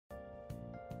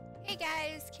Hey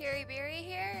guys, Kiribiri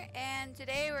here, and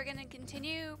today we're going to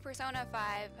continue Persona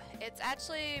 5. It's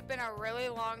actually been a really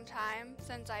long time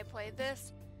since I played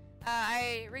this.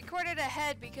 I recorded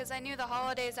ahead because I knew the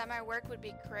holidays at my work would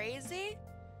be crazy.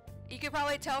 You could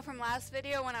probably tell from last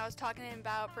video when I was talking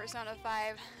about Persona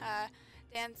 5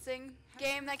 dancing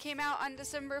game that came out on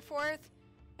December 4th,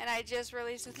 and I just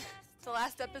released the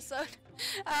last episode.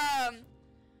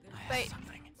 Hey,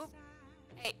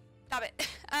 stop it.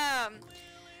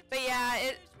 But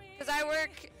yeah, because I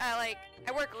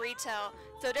work retail,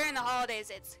 so during the holidays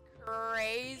it's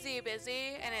crazy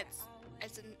busy and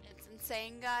it's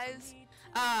insane, guys.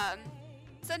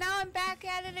 So now I'm back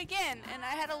at it again, and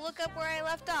I had to look up where I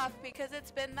left off because it's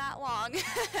been that long.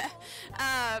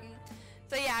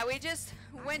 So yeah, we just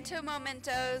went to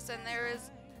Mementos, and there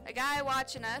was a guy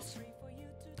watching us.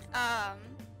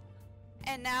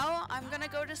 And now I'm gonna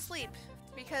go to sleep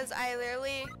because I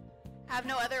literally have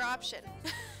no other option.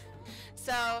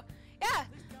 So yeah,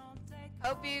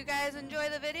 hope you guys enjoy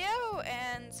the video,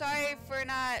 and sorry for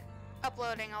not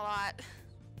uploading a lot.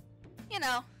 You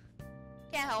know,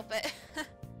 can't help it.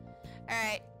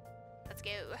 Alright, let's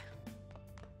go.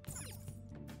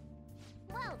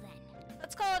 Well then,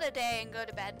 Let's call it a day and go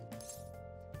to bed.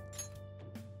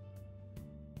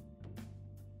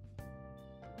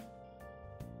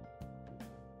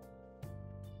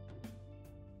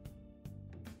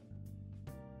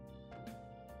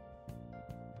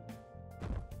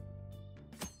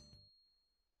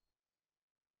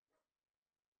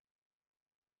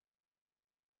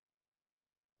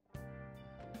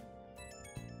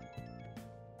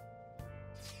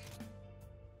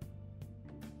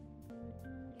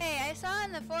 Hey, I saw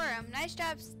in the forum, nice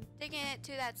job sticking it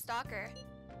to that stalker.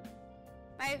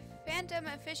 My Phantom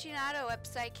Aficionado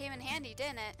website came in handy,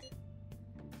 didn't it?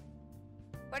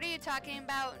 What are you talking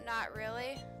about? Not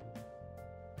really.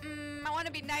 I want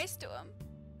to be nice to him.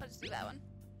 Let's do that one.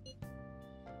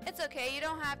 It's okay, you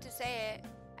don't have to say it.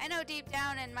 I know deep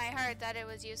down in my heart that it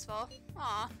was useful.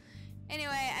 Aw.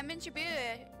 Anyway, I'm in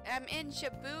Shibuya.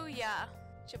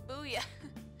 Shibuya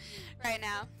right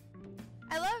now.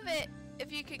 I love it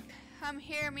if you could come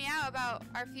hear me out about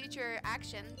our future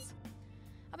actions.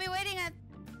 I'll be waiting at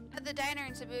the diner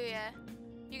in Shibuya.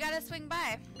 You gotta swing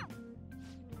by.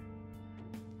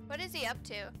 What is he up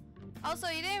to? Also,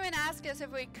 he didn't even ask us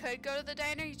if we could go to the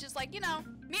diner. He's just like, you know,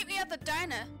 meet me at the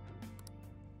diner.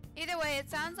 Either way, it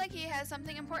sounds like he has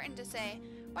something important to say.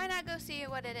 Why not go see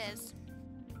what it is?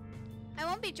 I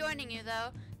won't be joining you, though.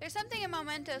 There's something in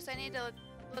Mementos I need to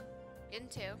look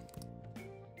into.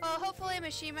 Well, hopefully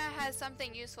Mishima has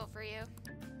something useful for you.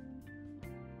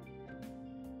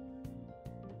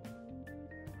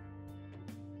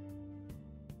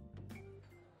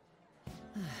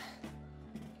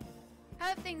 How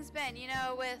have things been, you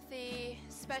know, with the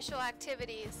special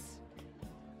activities?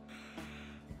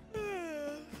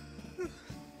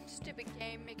 Stupid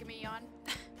game making me yawn.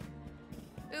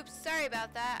 Oops, sorry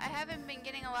about that. I haven't been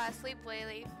getting a lot of sleep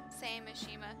lately. Same,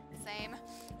 Mishima. Same.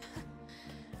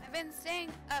 I've been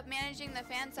staying up managing the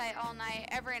fan site all night,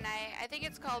 every night. I think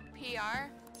it's called PR.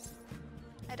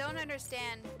 I don't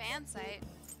understand fan site.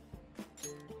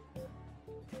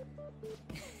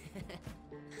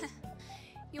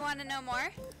 You want to know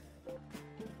more?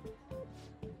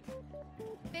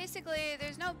 Basically,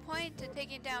 there's no point to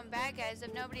taking down bad guys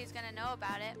if nobody's gonna know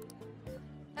about it.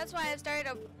 That's why I started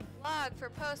a blog for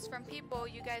posts from people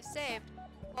you guys saved,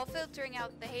 while filtering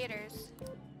out the haters.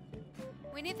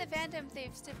 We need the Phantom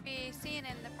Thieves to be seen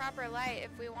in the proper light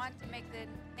if we want to make the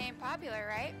name popular,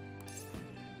 right?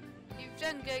 You've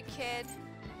done good, kid.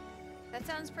 That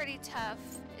sounds pretty tough.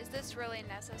 Is this really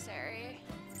necessary?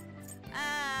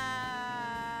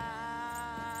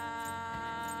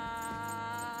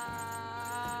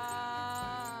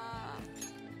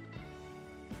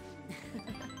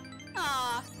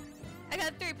 Aw, I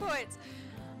got 3 points.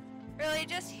 Really,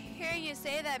 just hearing you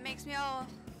say that makes me all...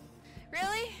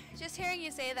 Really? Just hearing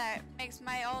you say that makes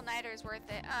my all-nighters worth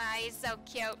it. Ah, he's so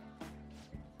cute.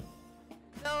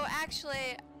 Though,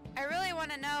 actually, I really want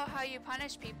to know how you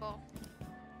punish people.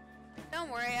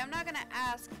 Don't worry, I'm not gonna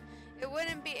ask. It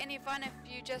wouldn't be any fun if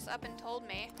you just up and told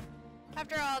me.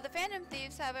 After all, the Phantom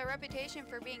Thieves have a reputation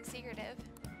for being secretive.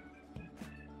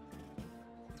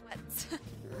 Sweats.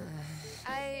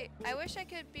 I wish I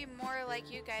could be more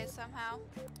like you guys somehow.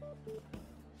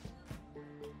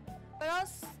 But I'll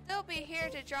still be here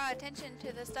to draw attention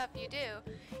to the stuff you do.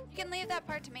 You can leave that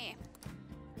part to me.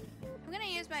 I'm gonna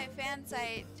use my fan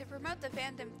site to promote the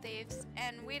Phantom Thieves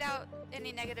and weed out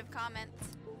any negative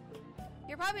comments.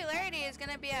 Your popularity is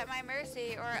gonna be at my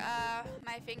mercy, or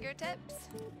my fingertips.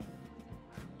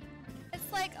 It's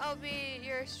It's like I'll be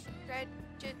your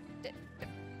strategy.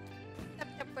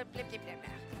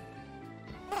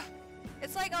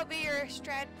 It's like I'll be your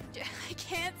strategy. I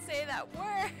can't say that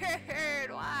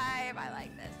word. Why am I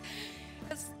like this?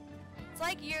 It's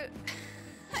like you.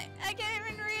 I can't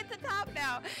even read the top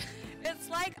now. It's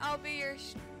like I'll be your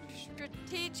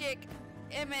strategic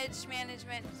image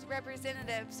management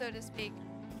representative, so to speak.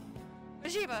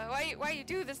 Mishima, why you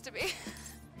do this to me?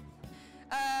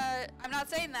 I'm not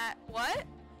saying that. What?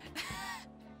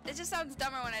 It just sounds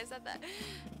dumber when I said that.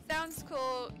 Sounds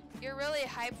cool. You're really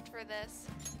hyped for this.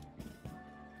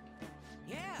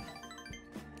 Yeah.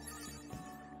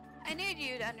 I need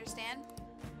you to understand.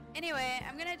 Anyway,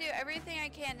 I'm gonna do everything I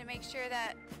can to make sure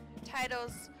that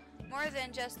title's more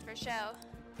than just for show.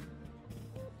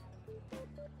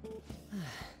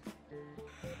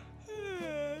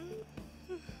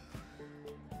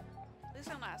 At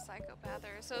least I'm not a psychopath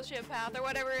or a sociopath or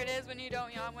whatever it is when you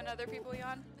don't yawn when other people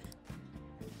yawn.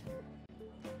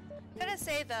 Gotta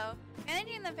say though,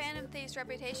 managing the Phantom Thief's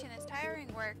reputation is tiring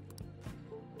work.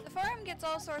 The forum gets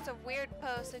all sorts of weird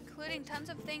posts, including tons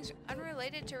of things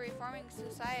unrelated to reforming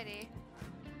society.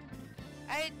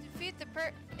 It'd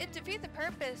defeat the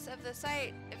purpose of the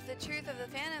site if the truth of the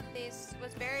Phantom Thieves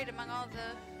was buried among all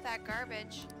that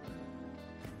garbage.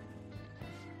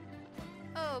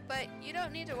 Oh, but you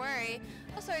don't need to worry.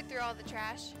 I'll sort through all the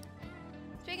trash.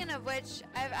 Speaking of which,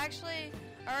 I've actually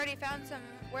already found some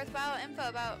worthwhile info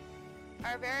about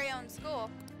our very own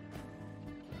school.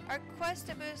 Our quest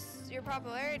to boost your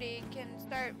popularity can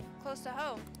start close to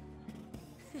home.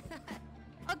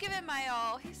 I'll give it my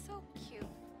all. He's so cute.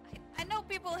 I know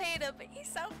people hate him, but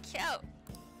he's so cute.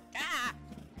 Ah!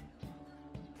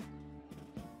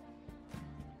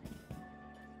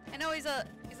 I know he's a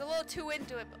little too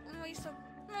into it, but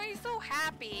he's so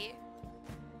happy.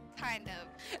 Kind of.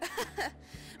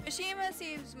 Mishima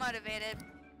seems motivated.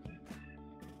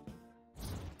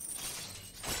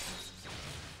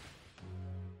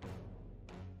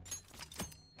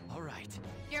 All right.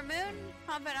 Your Moon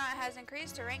Confidant has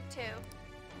increased to rank 2.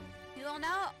 You will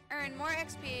now earn more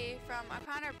XP from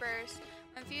Arcana Burst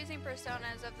when fusing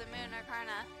personas of the Moon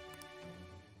Arcana.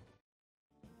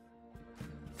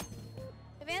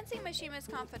 Advancing Mishima's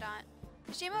Confidant.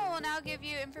 Mishima will now give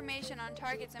you information on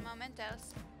targets and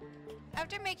mementos.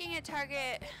 After making a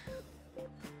target...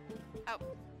 Oh,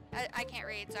 I can't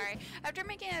read, sorry. After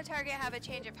making a target have a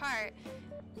change of heart,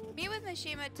 meet with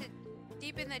Mishima to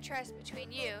deepen the trust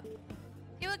between you.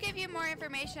 He will give you more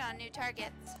information on new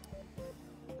targets.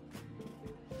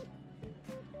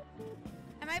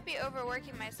 I might be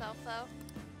overworking myself, though.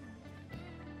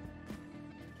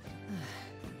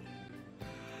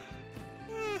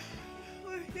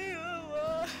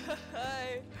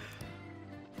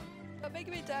 Don't make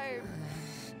me tired.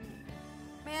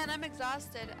 Man, I'm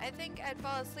exhausted. I think I'd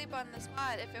fall asleep on the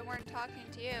spot if it weren't talking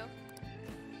to you.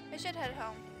 I should head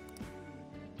home.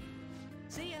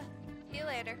 See ya. See you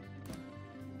later.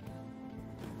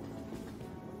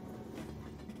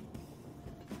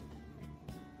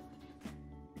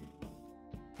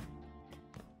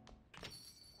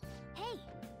 Hey,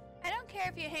 I don't care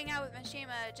if you hang out with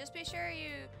Mishima, just be sure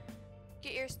you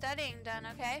get your studying done,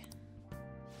 okay?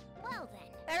 well then.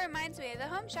 That reminds me, the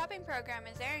home shopping program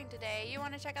is airing today. You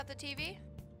want to check out the TV?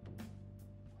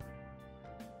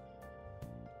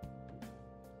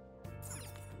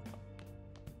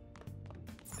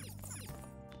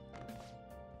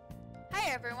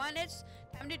 Hi everyone, it's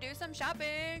time to do some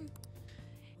shopping.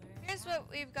 Here's what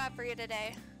we've got for you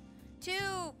today. 2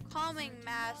 calming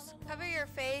masks cover your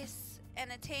face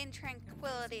and attain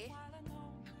tranquility.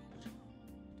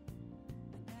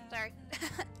 Sorry.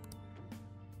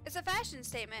 It's a fashion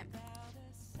statement.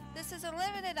 This is a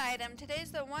limited item.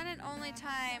 Today's the one and only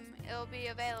time it'll be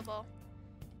available.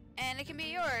 And it can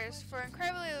be yours for an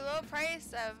incredibly low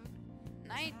price of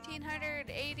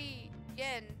 1,980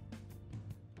 yen.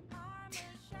 Why did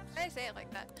I say it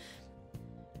like that?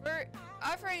 We're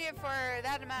offering it for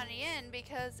that amount of yen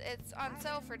because it's on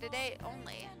sale for today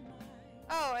only.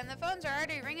 Oh, and the phones are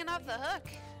already ringing off the hook.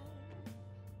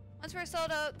 Once we're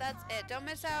sold out, that's it. Don't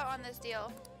miss out on this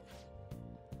deal.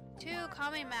 2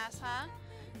 calming masks, huh?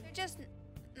 They're just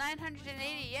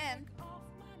 980 yen.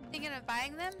 Thinking of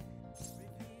buying them?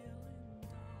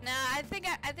 Nah, I think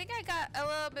I got a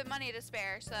little bit money to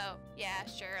spare, so yeah,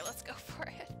 sure, let's go for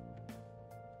it.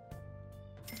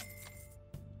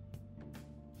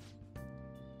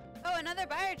 Oh, another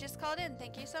buyer just called in.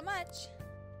 Thank you so much.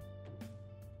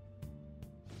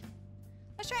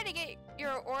 Let's try to get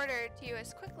your order to you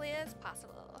as quickly as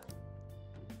possible.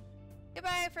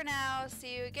 Goodbye for now.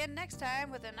 See you again next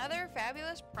time with another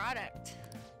fabulous product.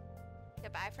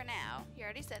 Goodbye for now. You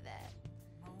already said that.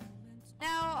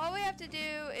 Now, all we have to do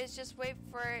is just wait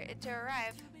for it to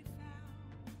arrive.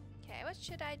 Okay, what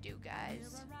should I do,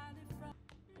 guys?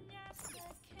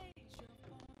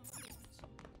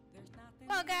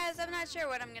 Well, guys, I'm not sure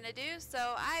what I'm gonna do,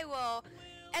 so I will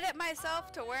edit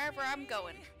myself to wherever I'm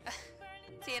going.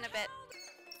 See you in a bit.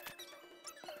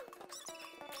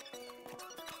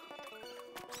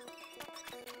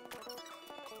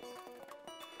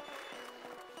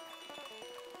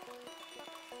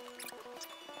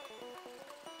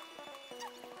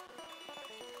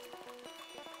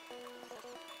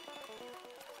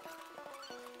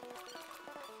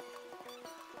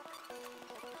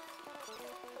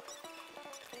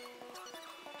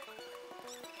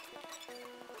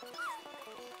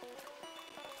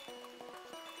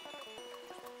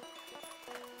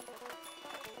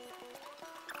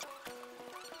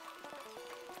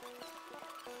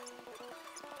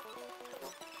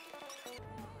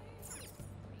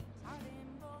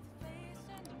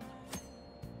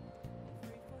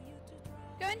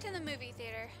 Going to the movie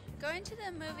theater. Going to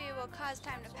the movie will cause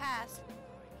time to pass,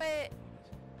 but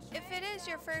if it is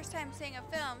your first time seeing a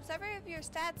film, several of your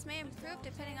stats may improve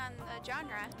depending on the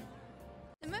genre.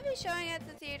 The movie showing at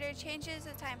the theater changes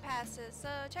as time passes, so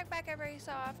check back every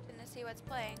so often to see what's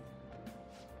playing.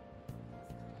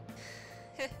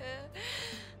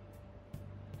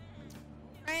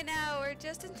 Right now, we're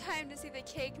just in time to see the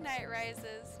cake night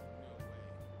rises.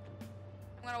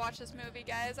 I'm gonna watch this movie,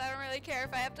 guys. I don't really care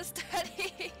if I have to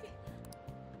study.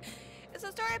 It's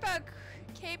a story about a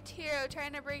caped hero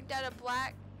trying to bring down a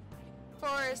black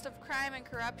forest of crime and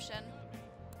corruption.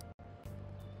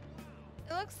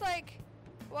 It looks like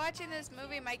watching this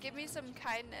movie might give me some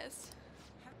kindness.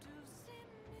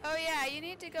 Oh yeah, you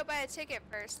need to go buy a ticket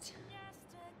first.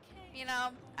 You know,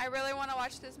 I really want to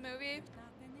watch this movie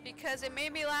because it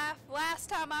made me laugh last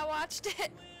time I watched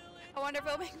it. I wonder if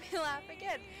it'll make me laugh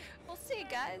again. We'll see,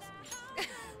 guys.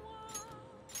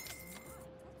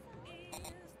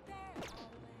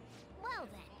 Well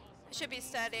then. I should be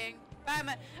studying. I'm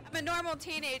a normal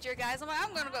teenager, guys.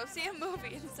 I'm gonna go see a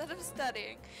movie instead of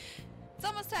studying. It's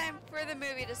almost time for the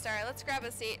movie to start. Let's grab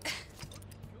a seat.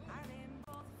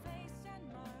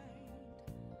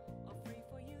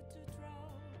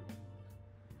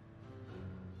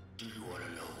 Do you want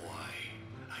to know why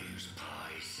I use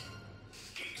pies?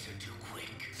 Cakes are too quick.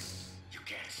 You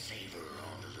can't savor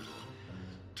all the little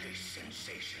taste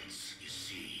sensations. You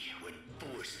see, when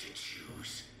forced to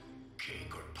choose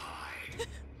cake or pie,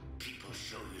 people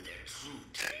show you their true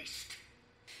taste.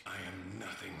 I am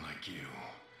nothing like you.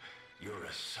 You're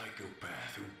a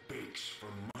psychopath who bakes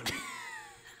for money.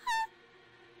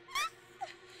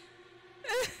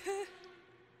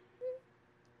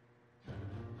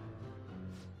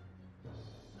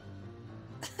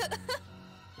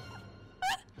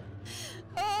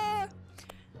 Oh,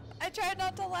 I tried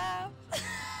not to laugh.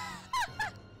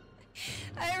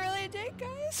 I really did,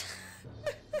 guys.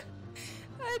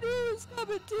 I knew it was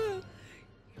coming too.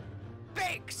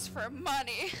 Bakes for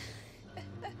money.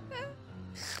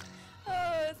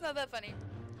 Oh, it's not that funny.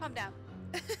 Calm down.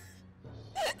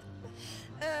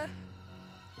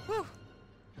 Whew.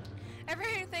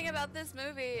 Everything about this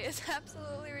movie is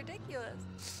absolutely ridiculous.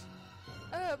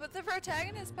 But the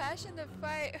protagonist's passion to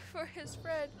fight for his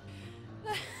friend,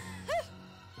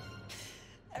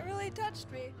 that really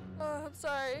touched me. Oh, I'm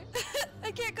sorry.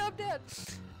 I can't calm down.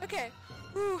 Okay.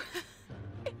 Whew.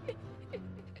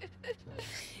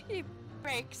 He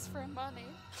breaks for money.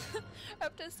 I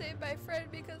have to save my friend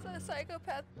because a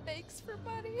psychopath bakes for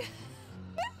money.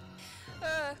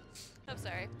 I'm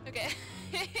sorry. Okay.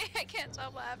 I can't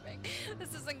stop laughing.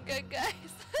 This isn't good, guys.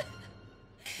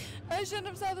 I shouldn't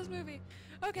have saw this movie.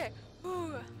 Okay.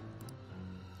 Ooh.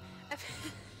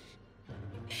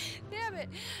 Damn it.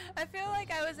 I feel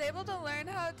like I was able to learn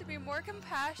how to be more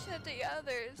compassionate to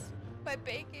others by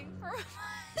baking for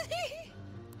money.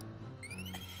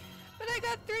 But I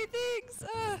got 3 things.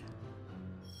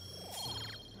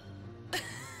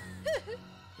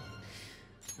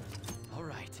 All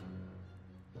right.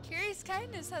 Kiri's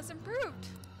kindness has improved.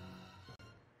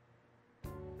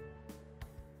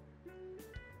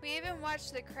 We even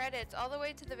watched the credits all the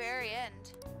way to the very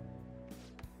end.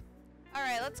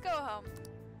 Alright, let's go home.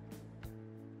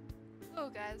 Oh,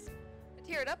 guys. I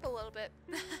teared up a little bit.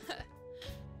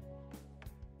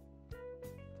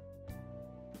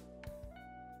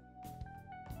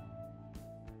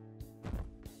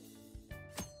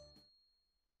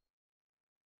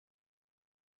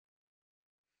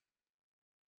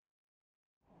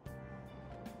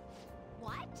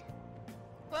 What?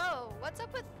 Whoa, what's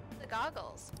up with the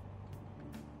goggles?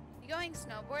 You going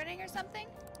snowboarding or something?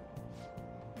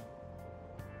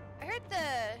 I heard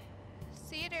the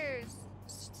theaters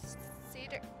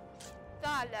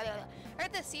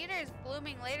Heard the cedar is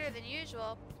blooming later than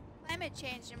usual. Climate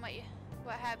change and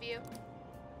what have you.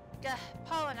 Gah,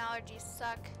 pollen allergies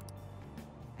suck.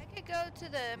 I could go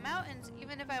to the mountains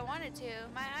even if I wanted to.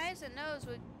 My eyes and nose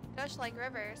would gush like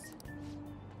rivers.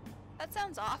 That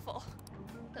sounds awful.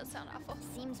 Does sound awful.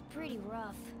 Seems pretty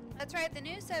rough. That's right, the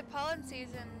news said pollen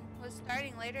season was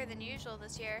starting later than usual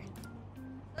this year.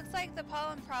 Looks like the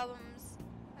pollen problems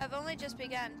have only just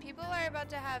begun. People are about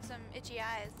to have some itchy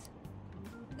eyes.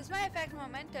 This might affect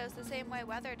mementos the same way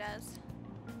weather does.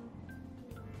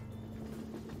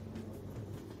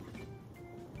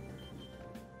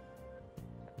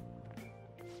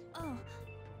 Oh.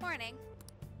 Morning.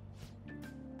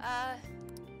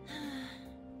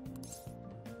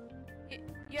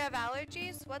 You have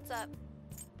allergies? What's up?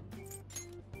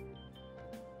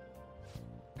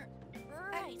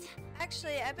 Right.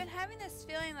 Actually, I've been having this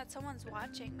feeling that someone's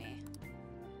watching me.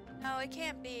 No, it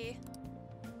can't be.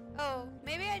 Oh,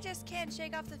 maybe I just can't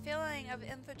shake off the feeling of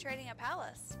infiltrating a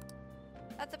palace.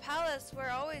 At the palace, we're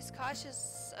always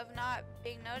cautious of not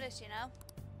being noticed, you know?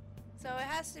 So it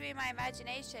has to be my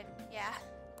imagination, yeah.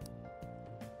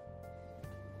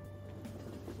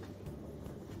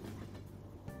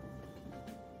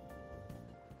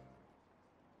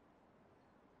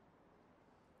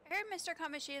 I heard Mr.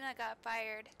 Kamishina got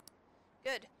fired.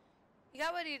 Good. He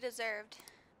got what he deserved.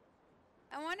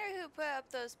 I wonder who put up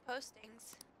those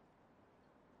postings.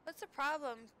 What's the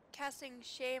problem casting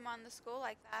shame on the school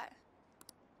like that?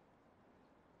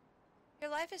 Your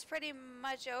life is pretty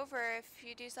much over if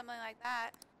you do something like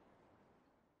that.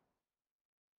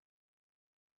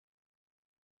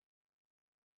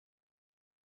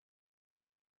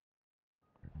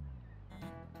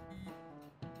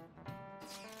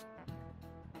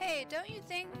 Hey, don't you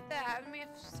think the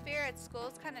atmosphere at school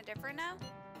is kind of different now?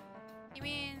 You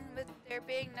mean with there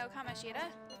being no Kamishita?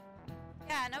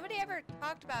 Yeah, nobody ever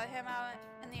talked about him out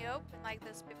in the open like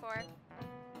this before.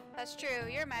 That's true,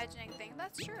 you're imagining things.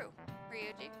 That's true,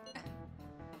 Ryuji.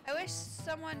 I wish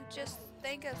someone just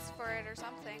thank us for it or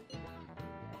something.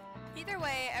 Either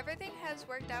way, everything has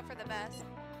worked out for the best.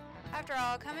 After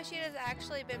all, Kamishita's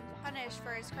actually been punished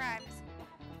for his crimes.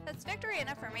 That's victory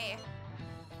enough for me.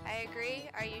 I agree.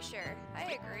 Are you sure?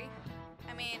 I agree.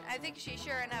 I mean, I think she's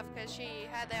sure enough because she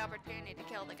had the opportunity to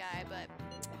kill the guy, but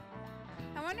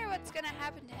I wonder what's gonna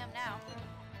happen to him now.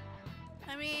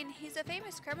 I mean, he's a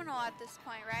famous criminal at this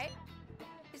point, right?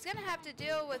 He's gonna have to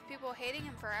deal with people hating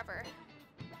him forever.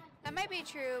 That might be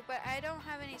true, but I don't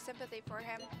have any sympathy for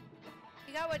him.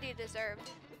 He got what he deserved.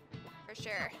 For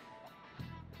sure.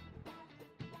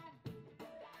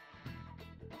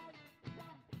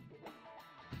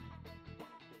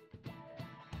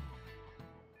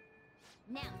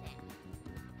 Now then.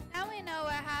 Now we know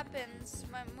what happens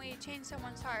when we change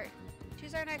someone's heart.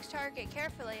 Choose our next target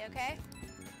carefully, okay?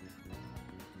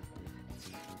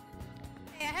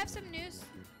 Hey, I have some news.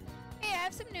 Hey, I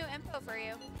have some new info for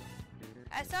you.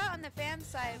 I saw it on the fan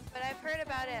site, but I've heard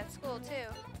about it at school too.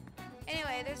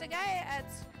 Anyway, there's a guy at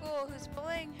school whose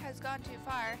bullying has gone too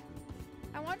far.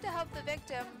 I want to help the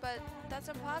victim, but that's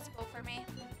impossible for me.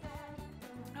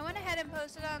 I went ahead and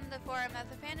posted on the forum that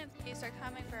the Phantom Police are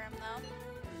coming for him though.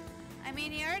 I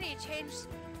mean, he already changed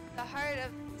the heart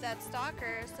of that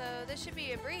stalker, so this should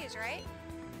be a breeze, right?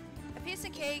 A piece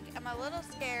of cake, I'm a little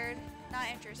scared, not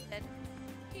interested.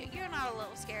 You're not a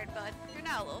little scared, bud. You're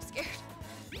not a little scared.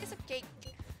 Piece of cake.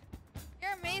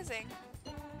 You're amazing.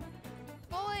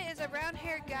 Bullet is a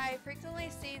brown-haired guy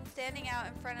frequently seen standing out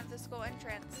in front of the school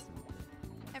entrance.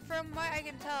 And from what I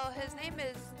can tell, his name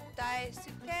is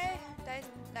Daisuke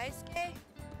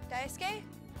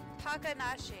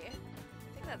Takanashi.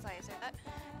 I think that's how you say that.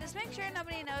 Just make sure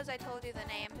nobody knows I told you the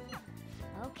name.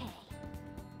 Okay.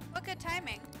 What good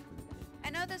timing. I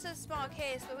know this is a small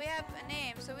case, but we have a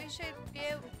name, so we should be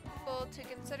able to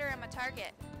consider him a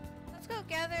target. Let's go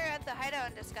gather at the hideout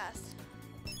and discuss.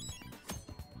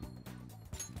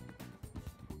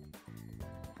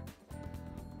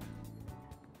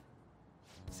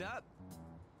 What's up?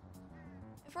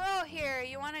 If we're all here,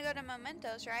 you want to go to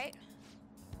Mementos, right?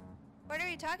 What are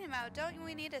you talking about? Don't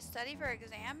we need to study for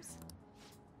exams?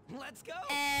 Let's go!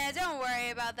 Don't worry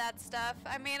about that stuff.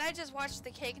 I mean, I just watched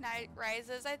the Cake Night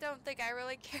Rises. I don't think I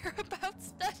really care about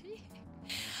studying.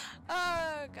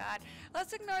 Oh, God.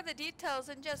 Let's ignore the details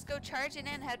and just go charging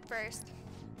in head first.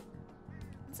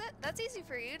 That's easy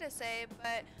for you to say,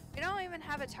 but we don't even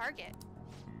have a target.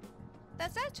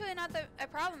 That's actually not a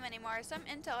problem anymore. Some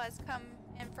intel has come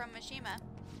in from MISHIMA.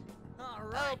 All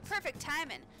right. Oh, perfect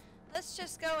timing. Let's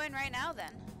just go in right now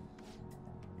then.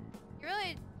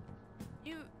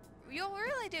 You'll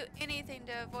really do anything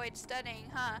to avoid studying,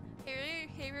 huh?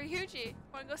 Hey Ryuji,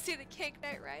 wanna go see the cake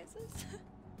night rises?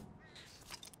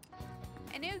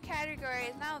 A new category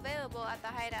is now available at the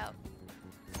hideout.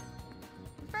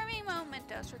 Confirming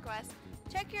mementos request.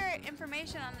 Check your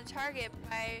information on the target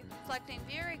by selecting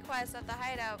view requests at the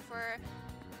hideout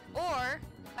or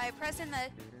by pressing the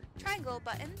triangle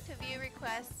button to view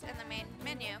requests in the main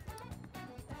menu.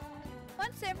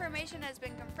 Once the information has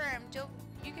been confirmed,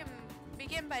 you can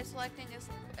begin by selecting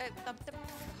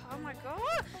oh my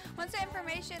god! Once the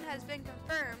information has been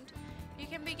confirmed, you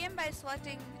can begin by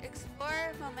selecting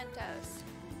Explore Mementos.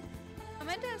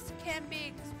 Mementos can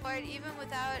be explored even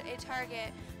without a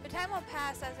target, but time will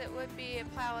pass as it would be a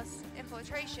palace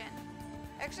infiltration.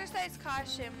 Exercise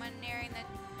caution when nearing the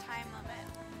time limit.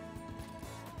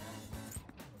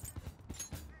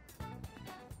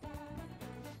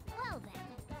 Well then.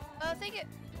 Well, think it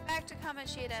back to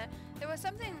Kamoshida. There was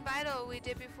something vital we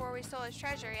did before we stole his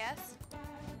treasure, yes?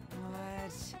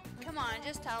 What? Come on,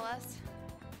 just tell us.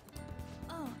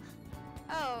 Oh,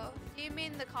 Oh, do you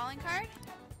mean the calling card?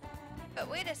 But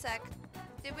wait a sec.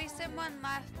 Did we send one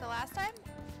the last time?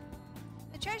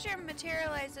 The treasure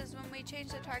materializes when we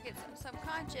change the target's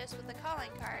subconscious with the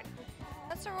calling card.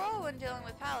 That's the rule when dealing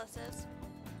with palaces.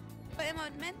 But in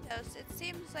Mementos, it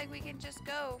seems like we can just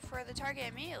go for the target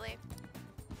immediately.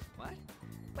 What?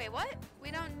 Wait, what?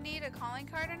 We don't need a calling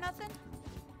card or nothing?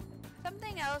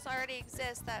 Something else already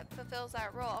exists that fulfills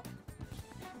that role.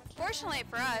 Fortunately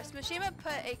for us, Mishima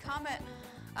put a comment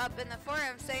up in the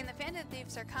forum saying the Phantom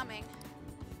Thieves are coming.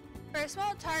 For a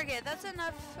small target, that's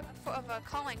enough of a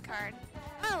calling card.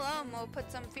 That alone will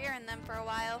put some fear in them for a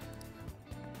while.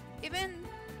 Even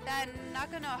that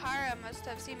Nakanohara must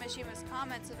have seen Mishima's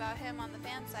comments about him on the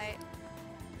fan site.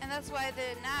 And that's why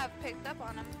the nav picked up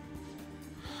on him.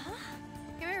 huh?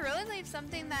 Can we really leave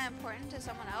something that important to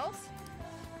someone else?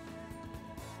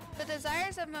 The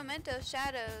desires of Mementos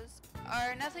shadows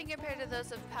are nothing compared to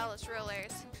those of palace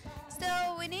rulers.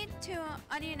 Still, we need to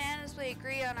unanimously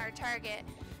agree on our target.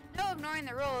 No ignoring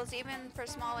the rules, even for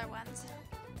smaller ones.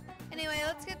 Anyway,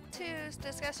 let's get to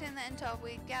discussing the intel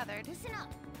we gathered. Listen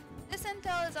up. This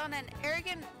intel is on an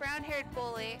arrogant, brown-haired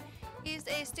bully. He's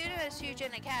a student at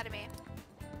Shujin Academy.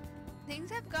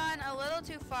 Things have gone a little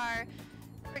too far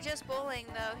for just bullying,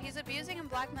 though. He's abusing and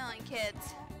blackmailing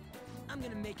kids. I'm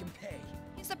gonna make him pay.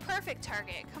 He's the perfect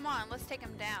target. Come on, let's take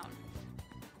him down.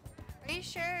 Are you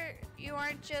sure you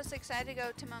aren't just excited to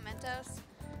go to Mementos?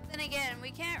 Then again,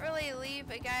 we can't really leave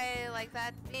a guy like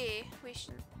that be.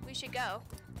 We should go.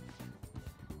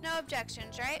 No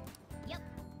objections, right? Yep.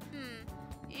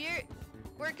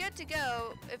 We're good to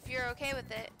go if you're okay with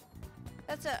it.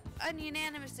 That's an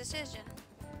ununanimous decision.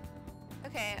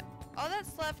 Okay, all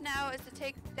that's left now is to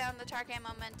take down the target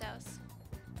Mementos.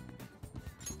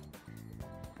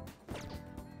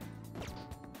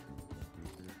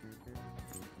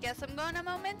 Guess I'm going to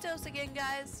Mementos again,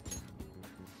 guys.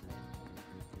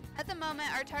 At the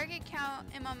moment, our target count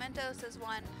in Mementos is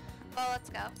 1. Well, let's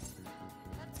go.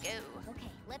 Let's go. Okay,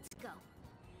 let's go.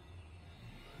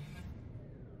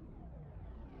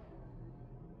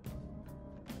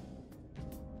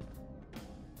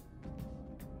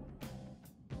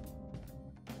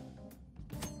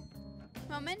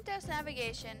 Mementos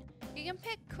navigation. You can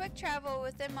pick quick travel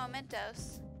within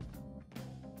Mementos.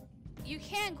 You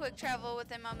can quick travel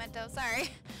within Mementos,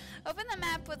 sorry. Open the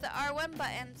map with the R1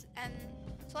 buttons and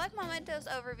select Mementos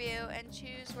overview and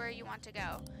choose where you want to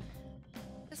go.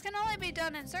 This can only be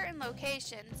done in certain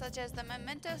locations, such as the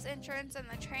Mementos entrance and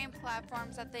the train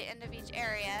platforms at the end of each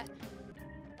area.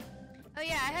 Oh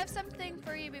yeah, I have something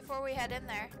for you before we head in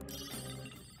there.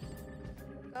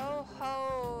 Go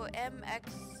ho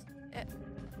MX.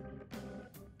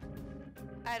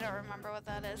 I don't remember what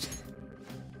that is.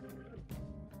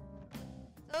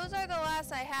 Those are the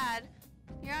last I had.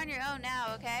 You're on your own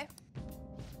now, okay?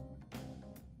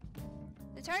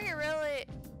 The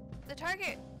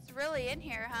target's really in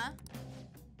here, huh?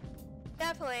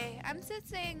 Definitely. I'm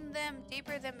sensing them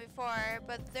deeper than before,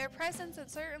 but their presence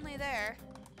is certainly there.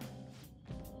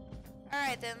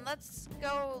 Alright then, let's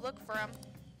go look for them.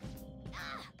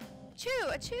 Ah!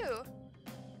 Achoo! Achoo!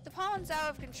 The pollen's out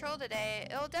of control today.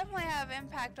 It'll definitely have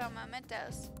impact on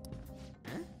Mementos.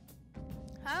 Huh?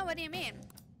 Huh? What do you mean?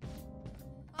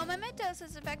 Well, Mementos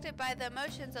is affected by the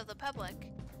emotions of the public.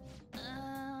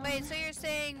 Wait, so you're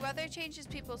saying weather changes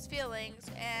people's feelings,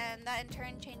 and that in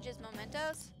turn changes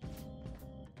Mementos?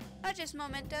 Not just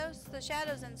Mementos, the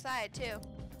shadows inside, too.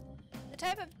 The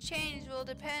type of change will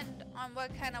depend on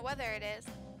what kind of weather it is.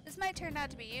 This might turn out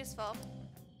to be useful.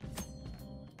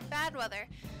 Bad weather.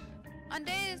 On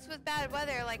days with bad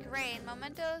weather like rain,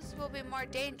 Mementos will be more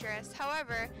dangerous.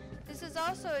 However, this is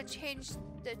also a change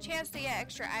the chance to get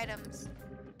extra items.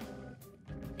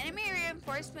 Enemy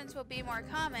reinforcements will be more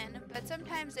common, but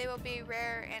sometimes they will be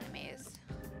rare enemies.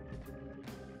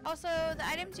 Also, the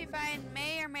items you find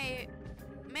may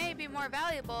be more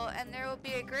valuable, and there will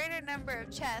be a greater number of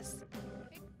chests.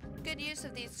 Make good use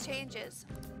of these changes.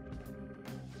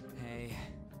 Hey.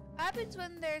 What happens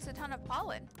when there's a ton of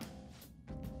pollen?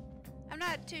 I'm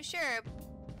not too sure,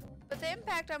 but the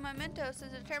impact on mementos is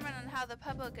determined on how the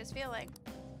public is feeling.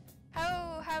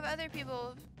 How have other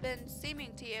people been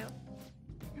seeming to you?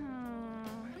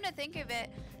 Come to think of it,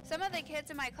 some of the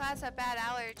kids in my class have bad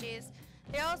allergies.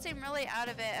 They all seem really out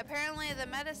of it. Apparently the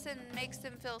medicine makes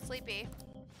them feel sleepy.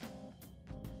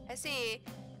 I see.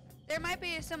 There might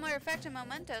be a similar effect in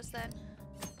mementos then.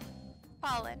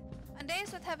 Pollen. On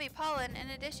days with heavy pollen, in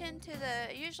addition to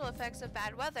the usual effects of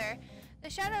bad weather, the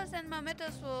shadows in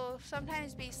mementos will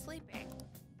sometimes be sleeping.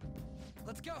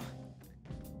 Let's go.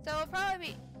 So it'll probably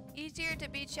be easier to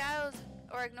beat shadows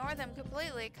or ignore them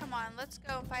completely. Come on, let's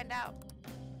go and find out.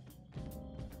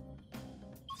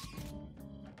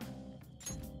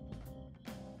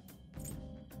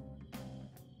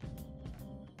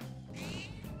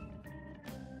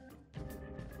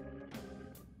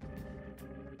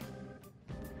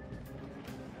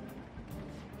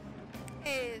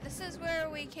 Hey, this is where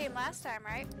we came last time,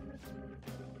 right?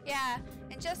 Yeah,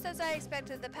 and just as I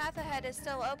expected, the path ahead is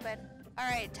still open.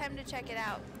 Alright, time to check it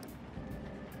out.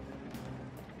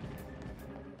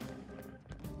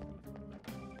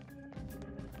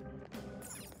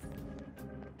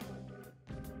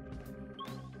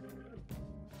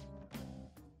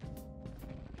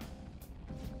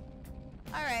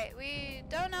 Alright, we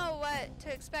don't know what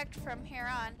to expect from here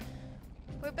on.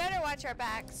 We better watch our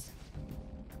backs.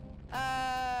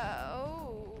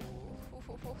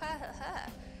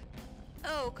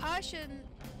 Oh,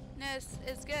 cautiousness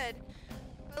is good.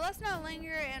 But let's not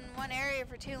linger in one area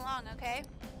for too long, okay?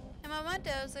 In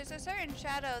mementos, there's a certain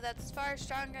shadow that's far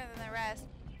stronger than the rest.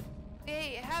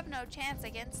 We have no chance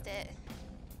against it.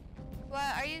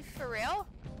 What, are you for real?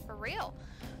 For real?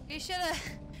 You should have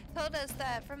told us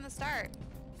that from the start.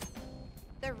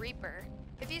 The Reaper.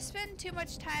 If you spend too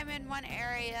much time in one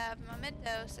area of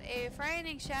mementos, a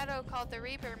frightening shadow called the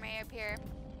Reaper may appear.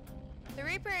 The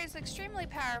Reaper is extremely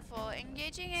powerful.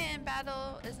 Engaging it in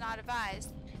battle is not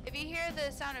advised. If you hear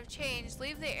the sound of change,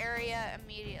 leave the area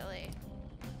immediately.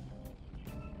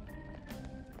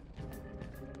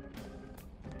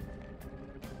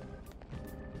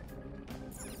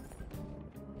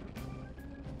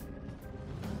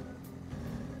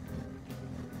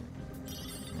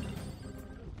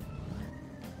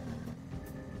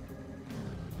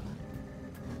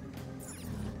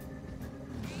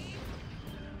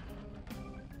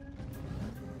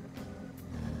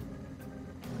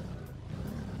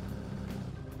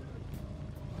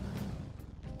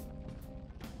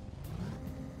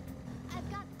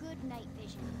 Night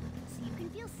vision, so you can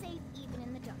feel safe even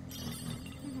in the dark.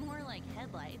 More like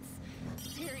headlights.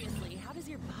 Seriously, how does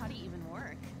your body even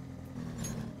work?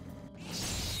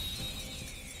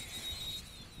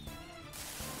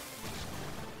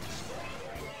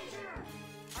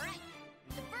 Alright,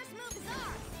 the first move is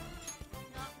ours!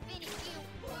 Not finished, you!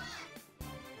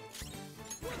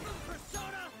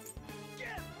 Persona!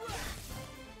 Get wrecked!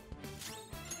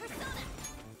 Persona!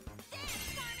 Dance,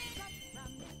 Carmen!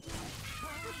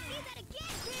 Let's see that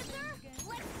again, Panther!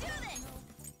 Let's do this!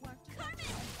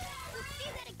 Carmen! Let's see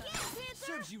that again, Panther!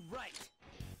 Serves you right.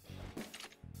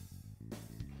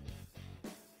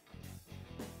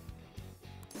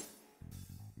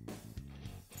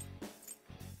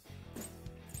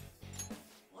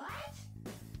 What?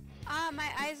 Ah, my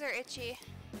eyes are itchy.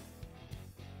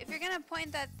 If you're gonna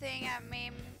point that thing at me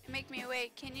and make me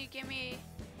awake, can you give me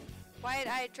white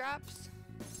eye drops?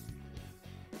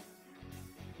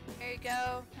 Here you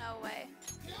go. No way.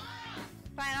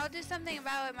 Fine, I'll do something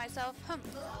about it myself.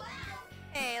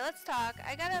 Hey, let's talk.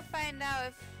 I gotta find out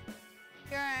if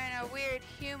you're a weird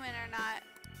human or not.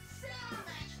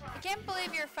 I can't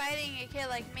believe you're fighting a kid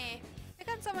like me. Pick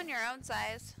on someone your own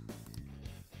size.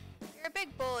 You're a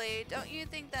big bully. Don't you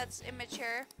think that's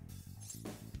immature?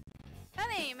 Now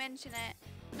that you mention it.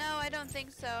 No, I don't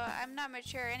think so. I'm not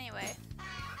mature anyway.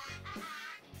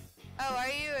 Oh, are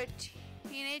you a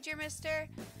teenager, mister?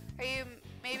 Are you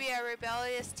maybe a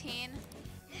rebellious teen?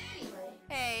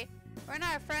 Hey, we're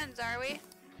not friends, are we?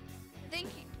 I think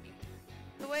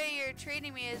the way you're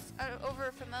treating me is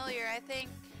over familiar. I think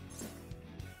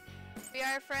we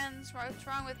are friends. What's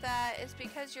wrong with that is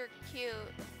because you're cute.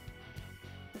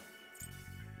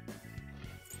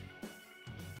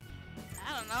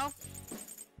 I don't know.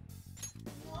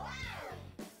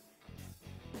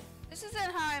 This This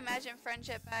isn't how I imagine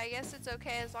friendship, but I guess it's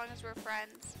okay as long as we're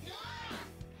friends.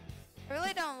 I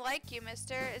really don't like you,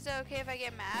 mister. Is it okay if I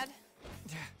get mad?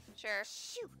 Sure.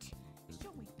 Shoot!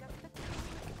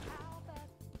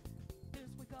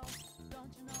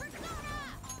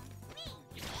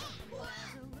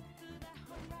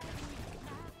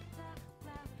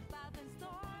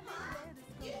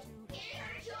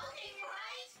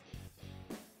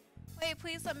 Wait,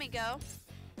 please let me go.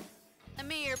 Let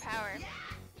me your power.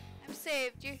 I'm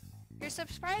saved. You're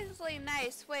surprisingly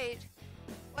nice. Wait.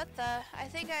 What the? I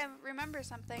think I remember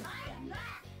something.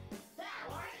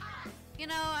 You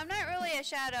know, I'm not really a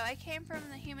shadow. I came from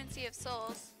the human sea of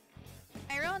souls.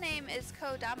 My real name is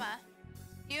Kodama.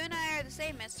 You and I are the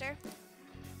same, mister.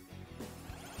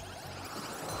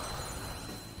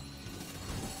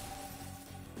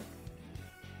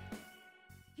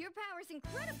 Your power's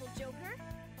incredible, Joker.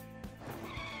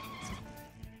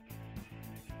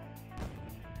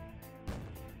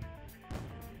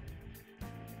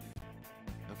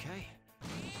 Okay.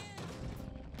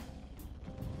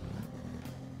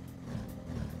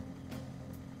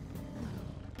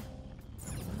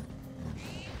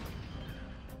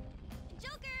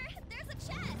 Joker, there's a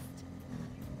chest.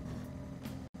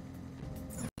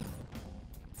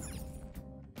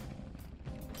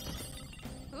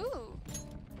 Ooh.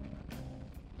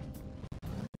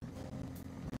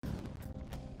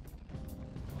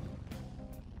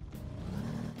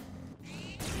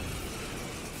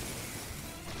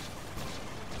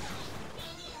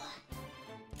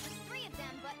 There's 3 of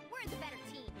them, but we're the better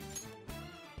team.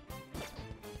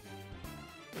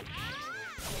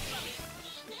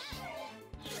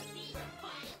 Enemy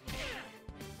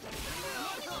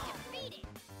defeated.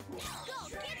 Go,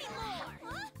 give me more.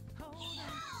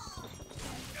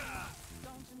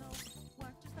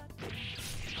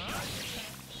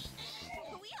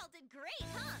 We all did great,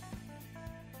 huh?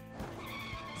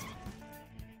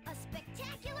 A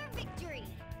spectacular victory.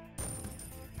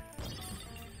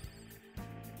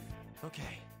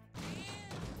 Okay.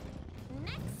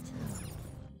 Next.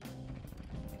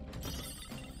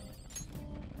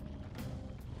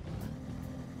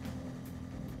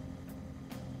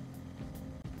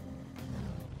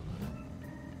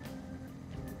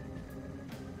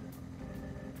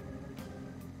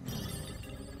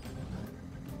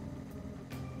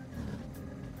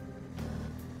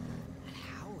 That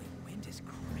howling wind is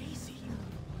crazy.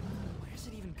 Where's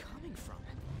it even coming from?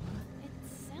 It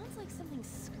sounds like something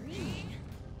screaming.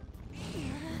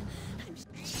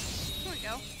 Here we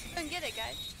go. Go and get it,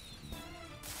 guys.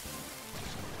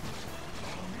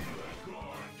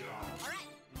 All right.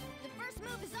 The first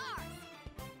move is ours.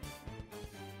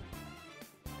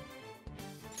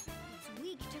 It's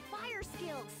weak to fire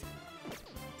skills.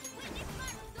 Witness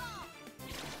my resolve.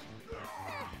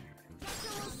 It's a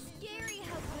little scary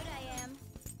how good I am.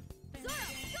 Zoro,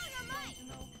 show your might.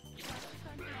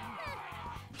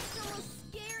 It's a little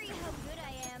scary how good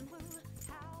I am.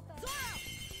 Zoro!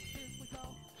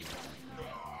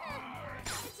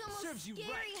 It's almost Serves you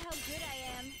scary right. how good I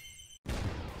am.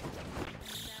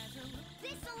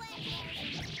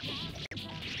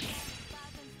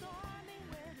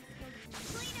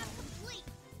 Clean up complete.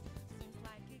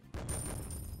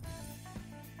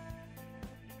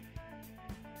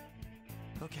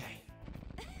 Okay.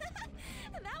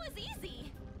 That was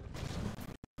easy.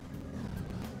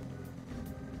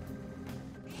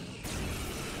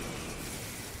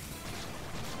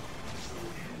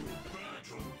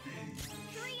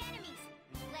 Three enemies.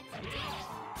 Let's do it.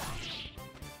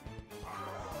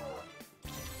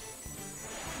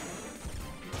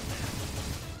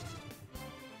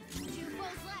 Two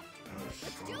foes left.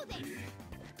 Let's do this.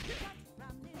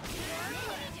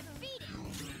 Enemy defeated.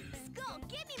 Skull,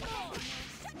 give me more.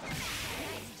 Shut your mouth.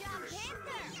 Nice job,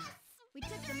 Panther. Yes! We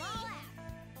took them all out.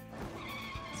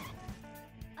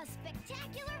 A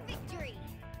spectacular victory.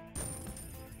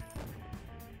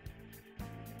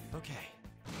 Okay.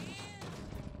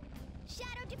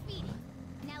 Shadow defeated.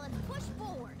 Now let's push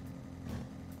forward.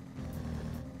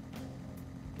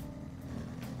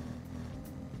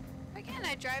 Why can't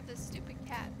I drive this stupid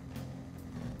cat?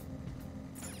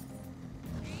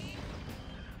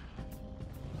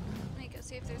 Let me go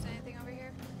see if there's anything over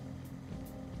here.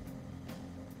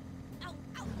 Ow,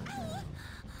 ow, ow!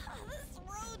 This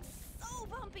road's so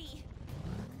bumpy.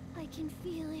 I can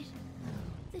feel it.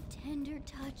 The tender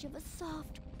touch of a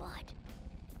soft butt.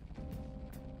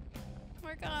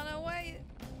 Morgana, why?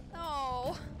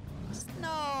 No. Just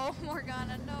no,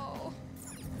 Morgana, no.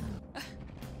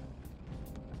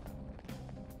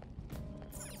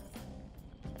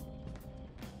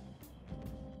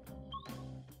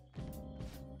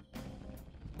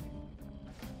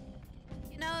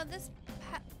 You know, know, this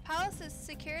palace's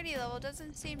security level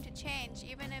doesn't seem to change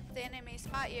even if the enemy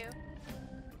spot you.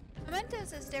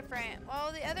 Mementos is different.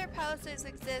 While the other palaces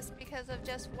exist because of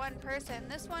just one person,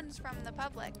 this one's from the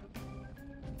public.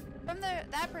 From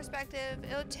that perspective,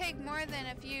 it would take more than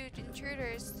a few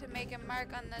intruders to make a mark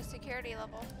on the security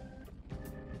level.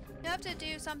 You have to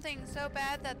do something so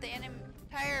bad that the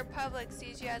entire public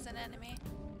sees you as an enemy.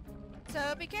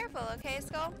 So be careful, okay,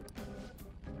 Skull?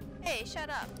 Hey, shut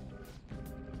up.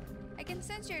 I can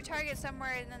sense your target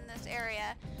somewhere in this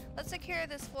area. Let's secure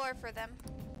this floor for them.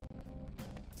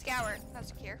 Scour, not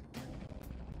secure.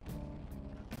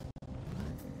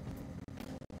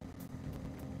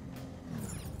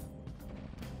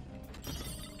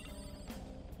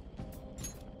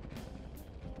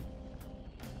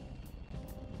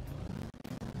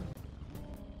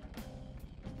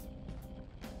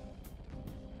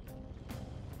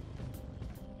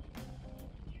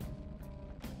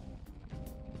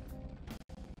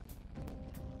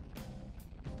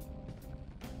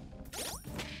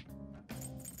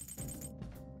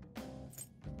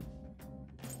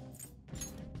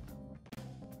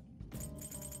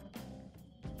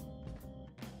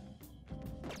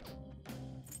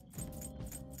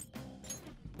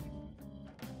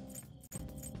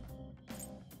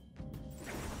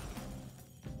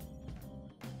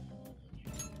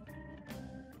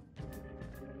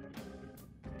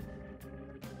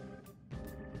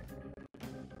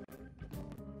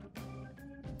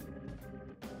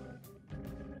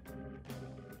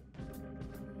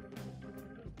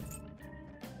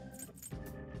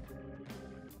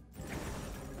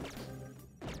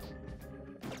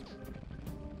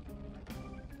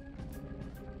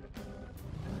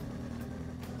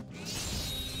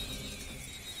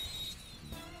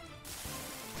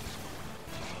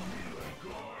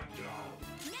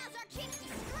 Now's our chance to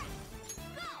strike!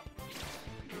 Go!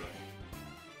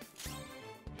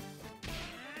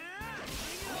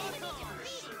 Enemy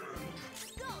defeated!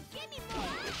 Go, give me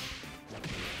more!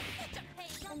 Such a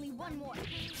pain! Only one more!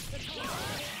 Let's go!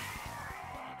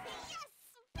 Yes!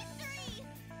 Victory!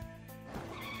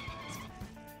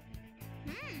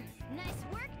 Nice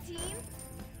work, team!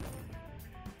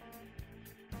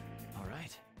 All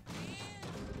right.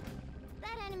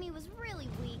 That enemy was really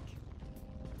weak.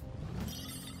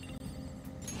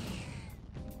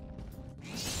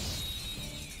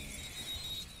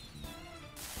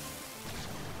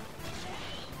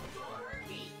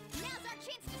 Now's our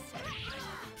chance to strike!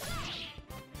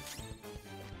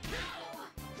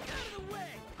 Out of the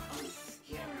way!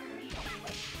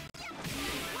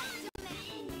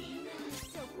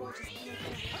 So gorgeous.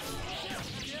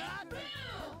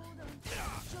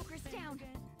 Joker's down.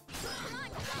 Come on,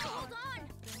 hold on!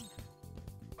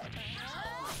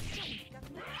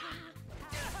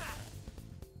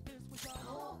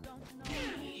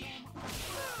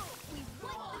 We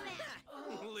won the match!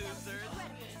 Losers.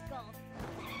 Incredible, Skull.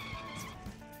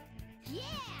 Yeah!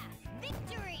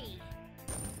 Victory!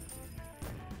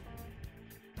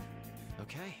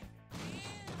 Okay.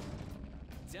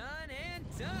 Done and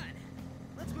done.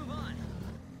 Let's move on.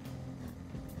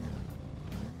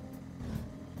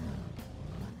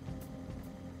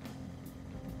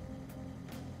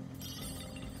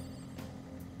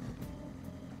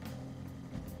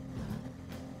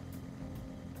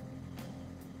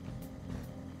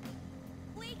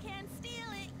 We can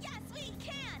steal it! Yes, we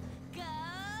can! Go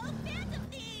Phantom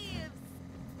Thieves!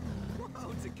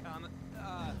 Whoa, Takama.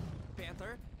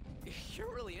 Panther,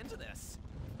 you're really into this.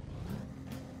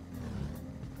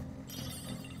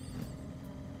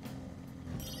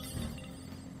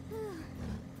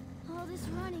 All this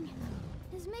running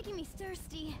is making me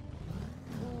thirsty.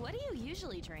 What do you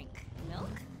usually drink?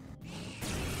 Milk?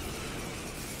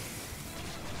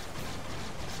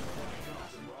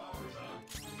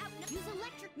 Use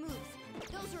electric moves.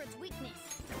 Those are its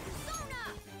weakness.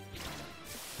 Persona!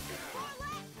 Far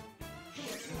left!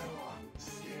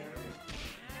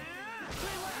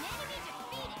 An enemy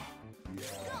defeated!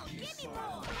 Go, give me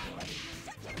more!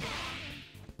 Shut your mouth!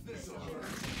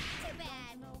 Too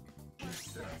bad.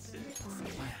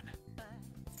 Plan.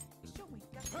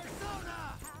 Persona!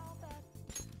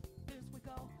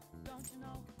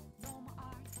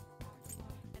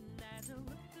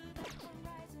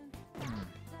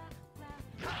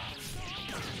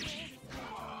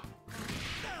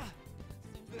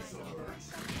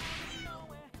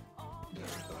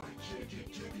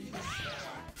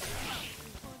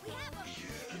 We have them!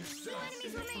 2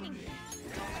 enemies remaining!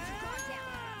 Don't let your guard down!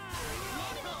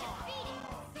 Enemy defeated!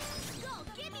 Go,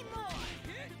 give me more!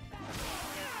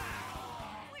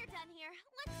 We're done here.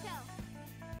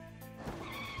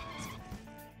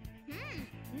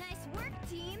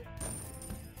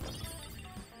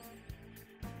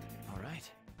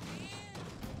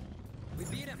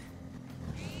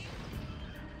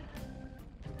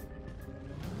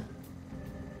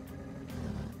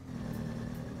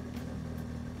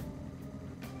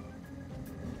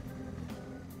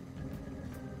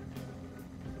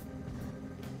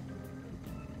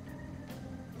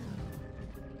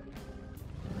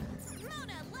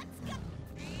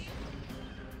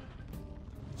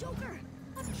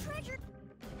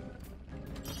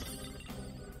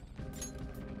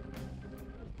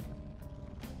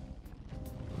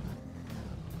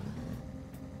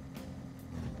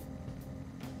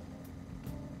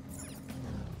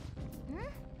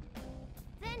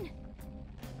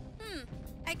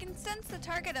 can sense the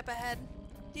target up ahead.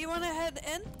 Do you want to head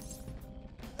in?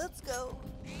 Let's go.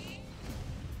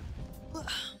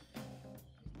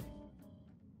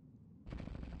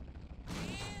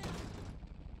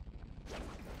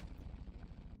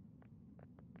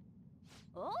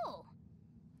 Oh.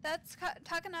 That's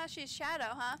Takanashi's shadow,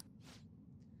 huh?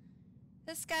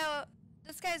 This guy's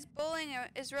bullying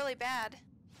is really bad.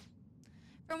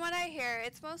 From what I hear,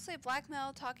 it's mostly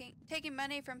blackmail, taking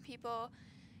money from people,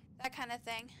 that kind of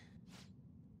thing.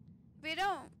 If we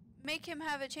don't make him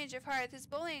have a change of heart, this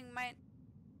bullying might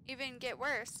even get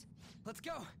worse. Let's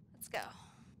go. Let's go.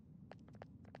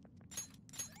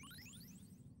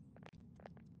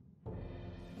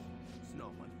 It's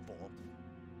not my fault.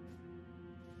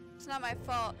 It's not my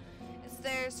fault. It's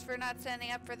theirs for not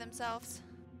standing up for themselves.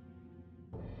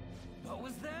 What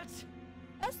was that?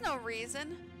 That's no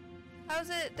reason. How's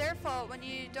it their fault when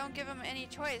you don't give them any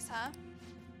choice, huh?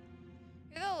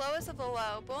 You're the lowest of the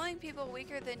low, bullying people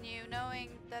weaker than you, knowing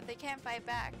that they can't fight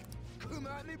back. Come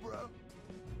at me, bro.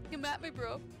 Come at me,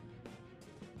 bro.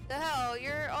 The hell,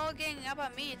 you're all ganging up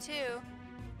on me, too.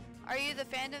 Are you the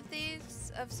Phantom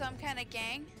Thieves of some kind of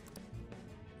gang?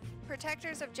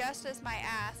 Protectors of justice, my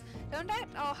ass. Don't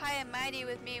act all high and mighty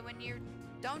with me when you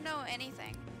don't know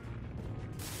anything.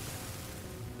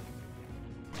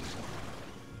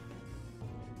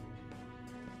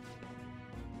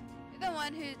 You're the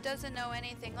one who doesn't know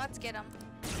anything. Let's get him.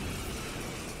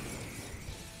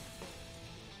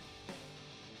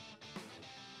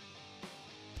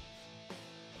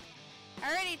 I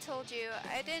already told you,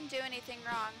 I didn't do anything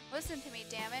wrong. Listen to me,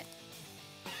 damn it.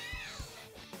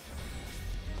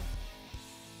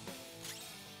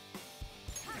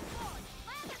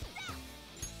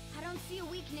 I don't see a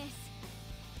weakness.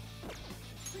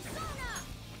 Persona!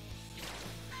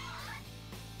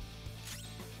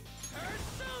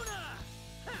 Persona!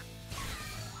 Ha!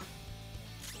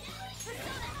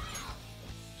 Persona!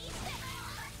 Eat this!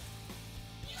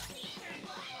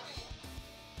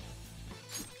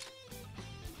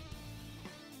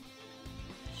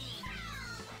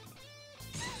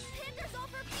 Panthers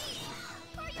off her feet!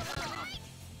 Are you alright?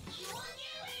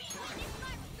 Witness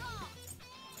my resolve!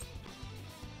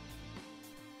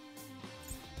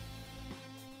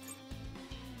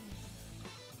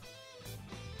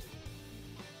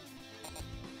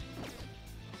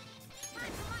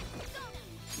 Time for my persona!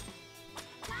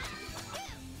 Time to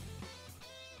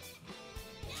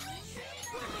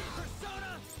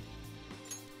Persona!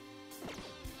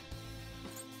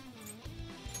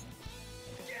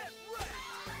 Get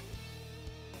ready!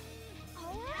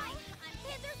 Alright, I'm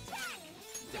Panther's tech!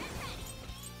 Get ready!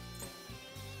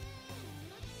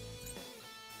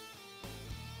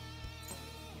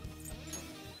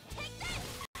 Take this!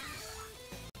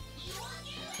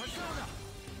 Persona!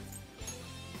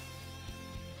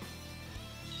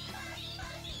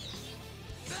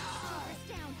 Joker's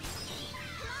down!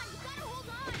 Come on, you gotta hold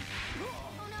on!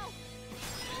 Oh no!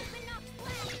 You've been knocked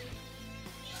flat!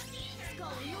 Skull,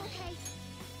 are you okay?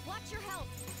 Watch your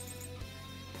health!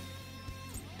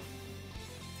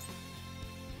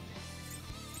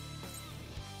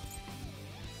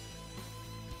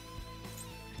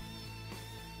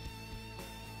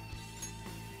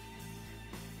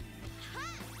 Ha!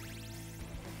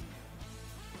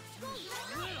 Skull,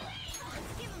 you're up!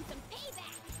 Let's give him some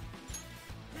payback!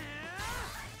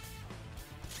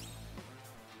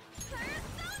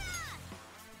 Persona!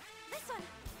 This one!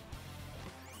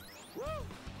 Woo!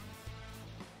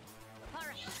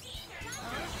 Alright,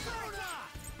 Persona!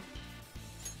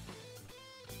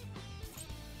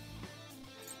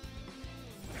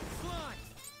 Slime!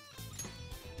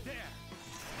 There!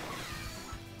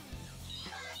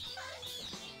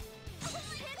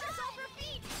 Panthers off her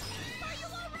feet! Are you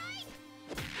alright?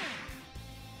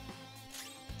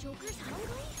 Joker's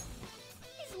hungry?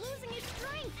 He's losing his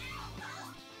strength!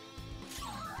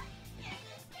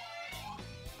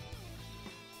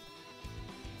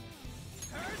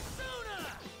 Persona!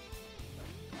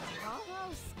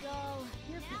 Oh, Skull,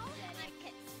 you're pathetic.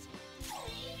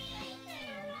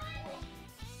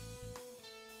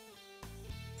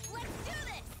 Let's do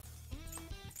this!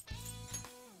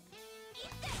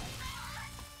 Eat this!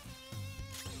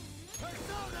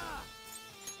 Persona!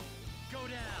 Go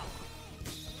down!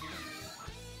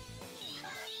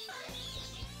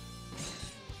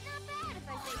 Not bad if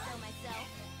I say so myself.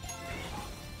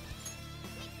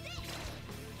 Eat this!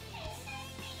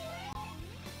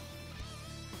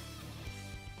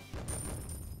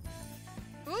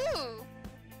 Ooh!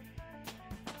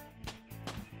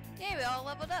 Yay, we all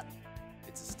leveled up.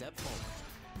 It's a step forward.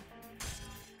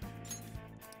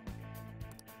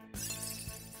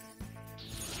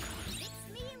 Fits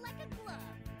me like a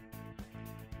glove.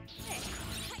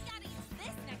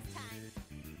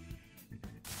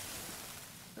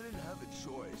 didn't have a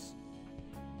choice.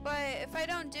 But if I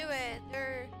don't do it,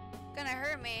 they're gonna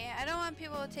hurt me. I don't want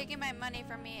people taking my money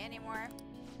from me anymore.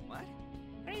 What?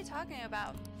 What are you talking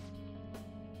about?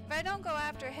 If I don't go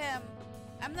after him,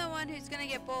 I'm the one who's gonna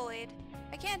get bullied.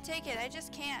 I can't take it, I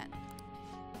just can't.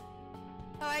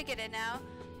 Oh, I get it now.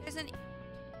 There's an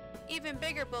even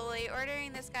bigger bully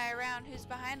ordering this guy around who's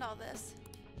behind all this.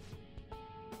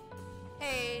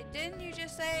 Hey, didn't you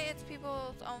just say it's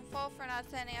people's own fault for not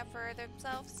standing up for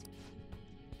themselves?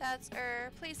 That's,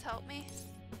 please help me.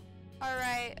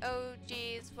 Alright, oh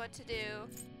geez, what to do?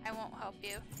 I won't help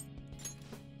you.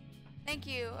 Thank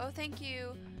you, oh thank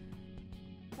you,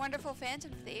 wonderful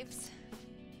phantom thieves.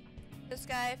 This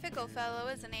guy, fickle fellow,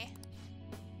 isn't he?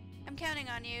 I'm counting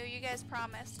on you, you guys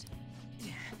promised.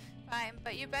 Fine,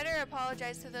 but you better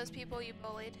apologize to those people you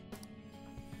bullied.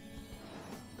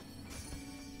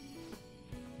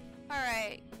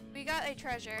 Alright, we got a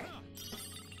treasure.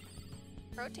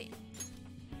 Protein.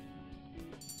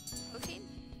 Protein?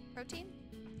 Protein?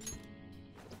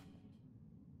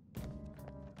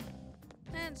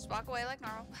 And just walk away like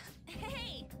normal.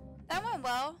 Hey! That went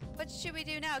well. What should we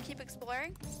do now? Keep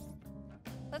exploring?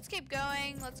 Let's keep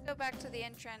going. Let's go back to the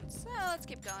entrance. Let's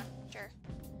keep going. Sure.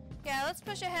 Yeah, let's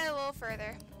push ahead a little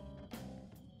further.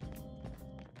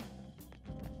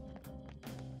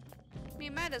 We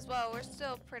might as well. We're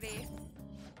still pretty...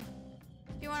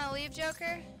 Do you want to leave,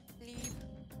 Joker? Leave.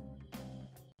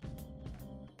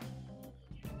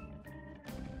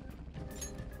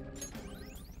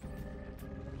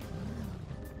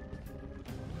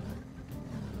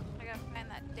 I gotta find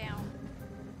that down.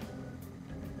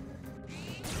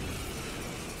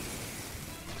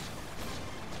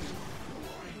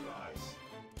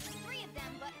 Three of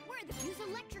them, but we're the use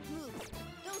electric moves.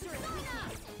 Those are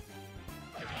enough.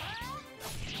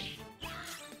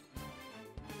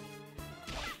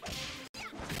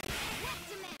 Left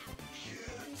him out.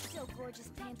 You're so gorgeous,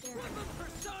 Panther.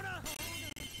 Persona!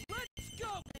 Let's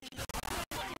go!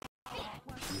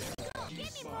 Go,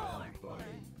 give me more.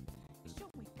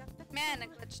 Man, it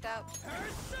glitched out.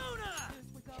 Persona!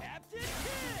 Captain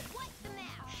Kid! Wipe them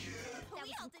out. That We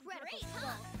was all did incredible, great,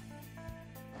 Skull.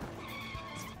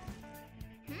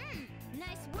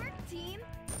 Nice work, team.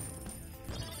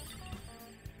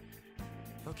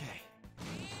 Okay.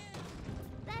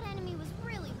 That enemy was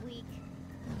really weak.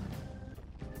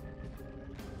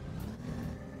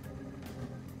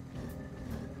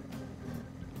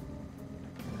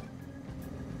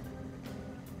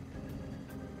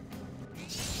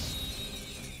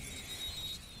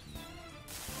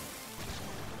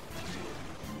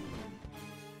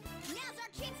 Now's our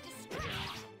chance to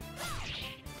strike.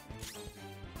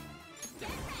 Go! Get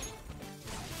ready.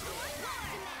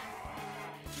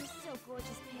 You're so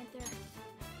gorgeous, Panther.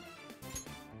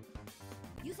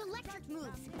 Use electric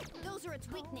moves. Those are its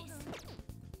weakness.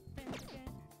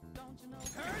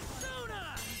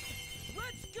 Persona!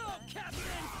 Let's go,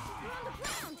 Captain! We're on the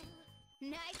ground.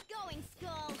 Nice going,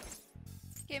 Skull.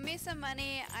 Give me some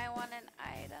money. I want an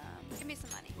item. Give me some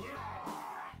money.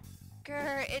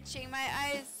 Grr, itching. My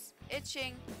eyes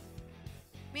itching.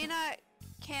 Mina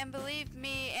can't believe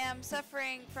me am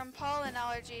suffering from pollen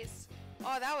allergies.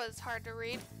 Oh, that was hard to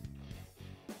read.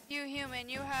 You human,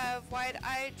 you have wide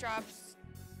eye drops.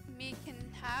 Me can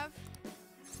have.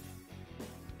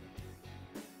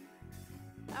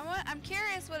 I'm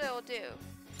curious what it will do.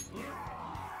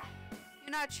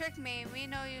 You not trick me. We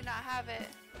know you not have it.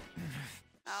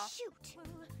 Oh. Shoot.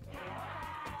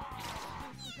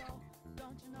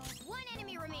 One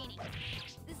enemy remaining.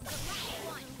 This is the last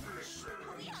one.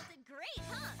 We all did great,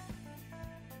 huh?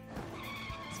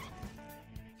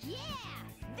 Yeah!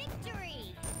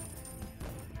 Victory!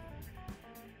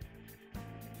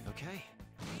 Okay.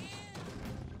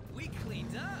 We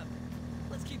cleaned up.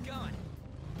 Let's keep going.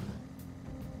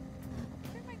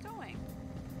 Where am I going?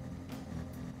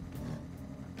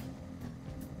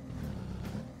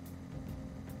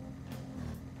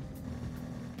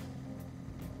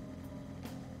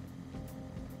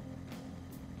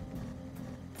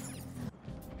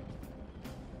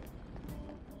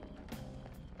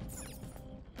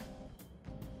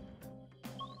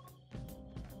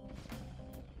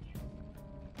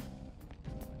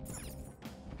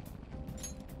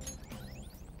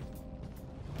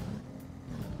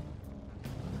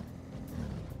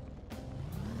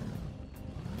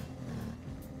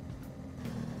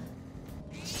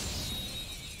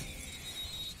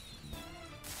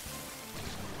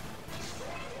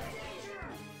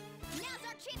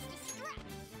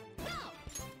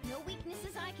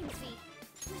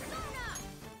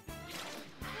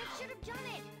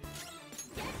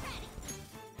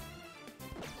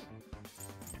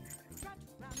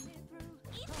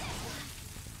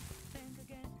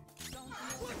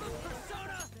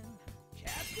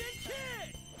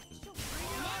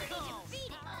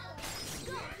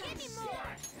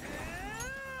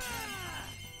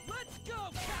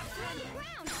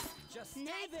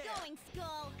 going,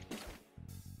 Skull.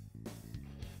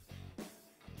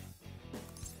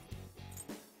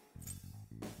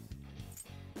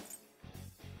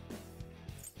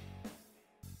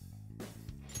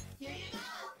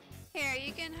 Here,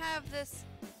 you can have this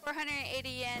 480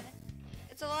 yen.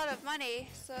 It's a lot of money,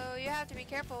 so you have to be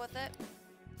careful with it.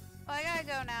 Well, I gotta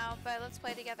go now, but let's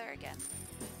play together again.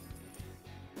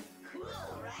 Cool,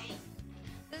 right?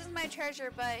 This is my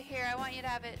treasure, but here, I want you to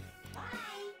have it. Bye.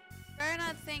 Better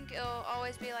not think it'll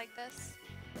always be like this.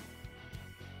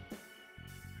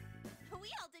 We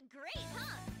all did great,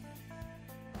 huh?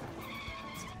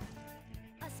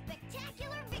 A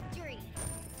spectacular victory.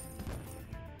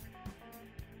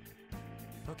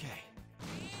 Okay.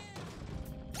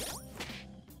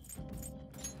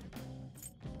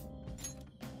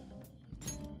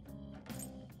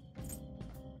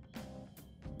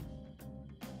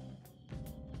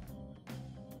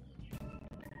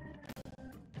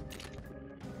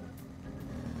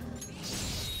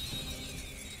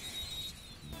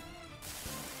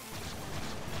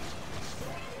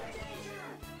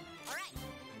 All right.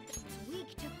 Weak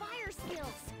to fire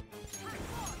skills.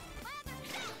 Hardcore. Lather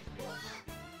set.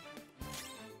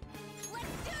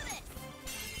 Let's do this!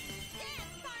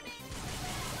 Dance, Carmen!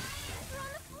 You're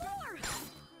on the floor.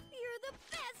 You're the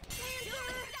best,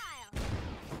 Panther. Style!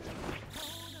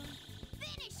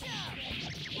 Finish him!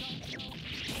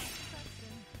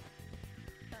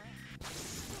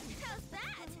 How's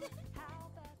that?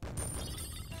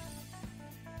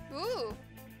 Ooh!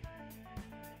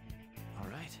 All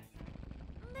right.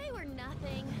 They were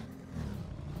nothing.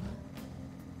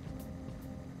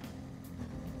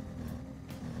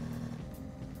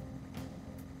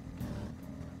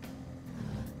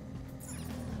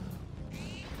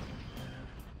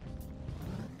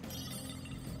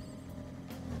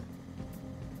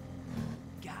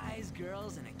 Guys,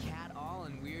 girls, and a cat all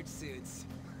in weird suits.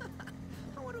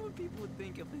 I wonder what people would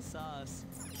think if they saw us.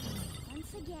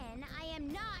 Once again, I am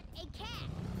not a cat.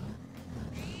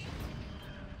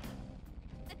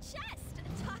 A chest!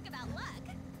 Talk about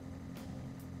luck!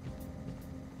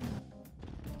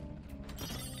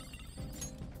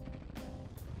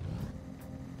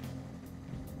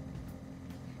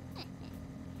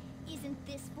 Isn't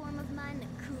this form of mine the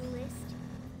coolest?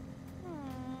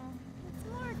 It's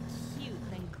more cute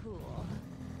than cool.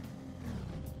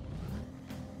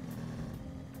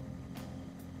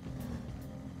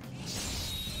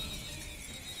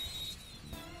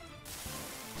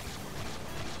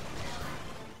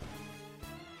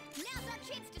 Now's our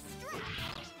chance to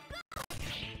strike.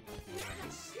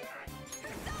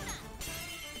 Persona!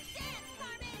 Dance,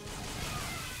 Carmen!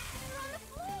 You're on the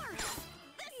floor.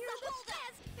 This You're is the a holdup!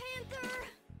 best, Panther.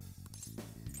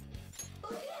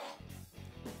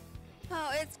 Oh,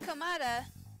 it's Kamada.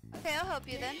 Okay, I'll help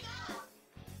you then.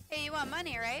 Hey, you want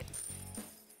money, right?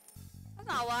 That's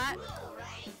not a lot.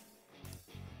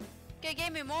 Okay,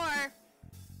 gave me more. I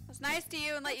was nice to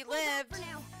you and let you live. For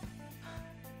now.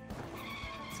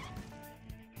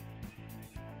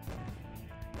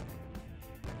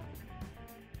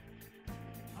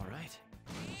 All right.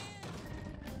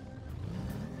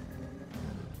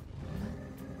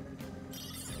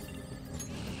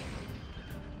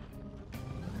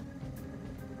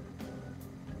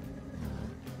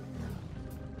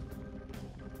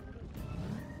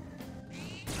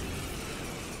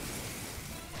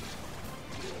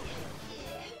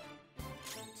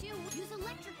 Two, use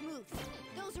electric moves.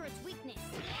 Those are its weakness.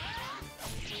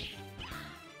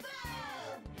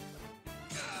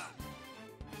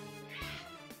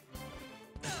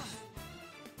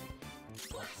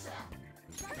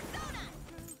 Persona!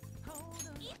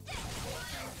 Eat this!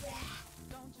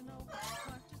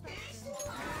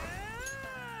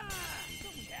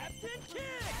 Captain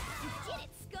Kick! You did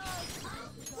it, Skull.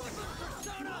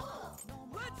 Persona!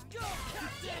 Let's go,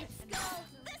 Captain! Skull!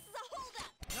 This is a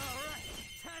holdup! All right,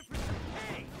 time for some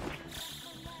pay!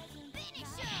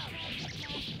 Finish him!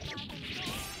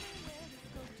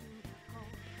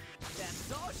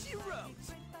 That's all she wrote!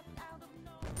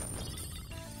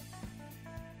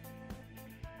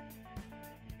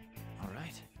 All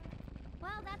right.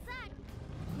 Well, that's that.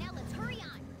 Now let's hurry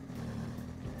on.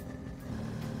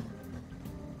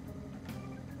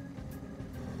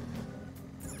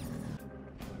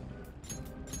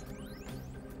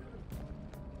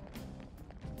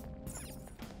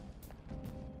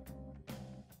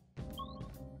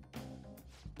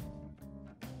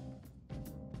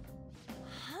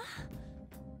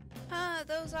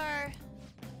 Those are...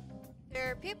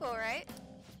 They're people, right?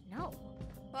 No.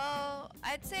 Well,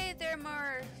 I'd say they're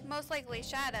most likely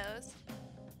shadows.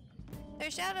 They're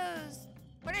shadows...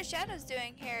 What are shadows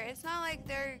doing here? It's not like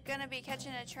they're gonna be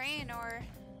catching a train or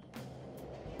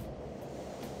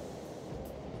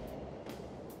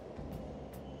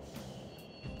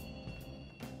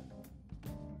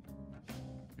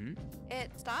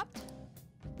it stopped?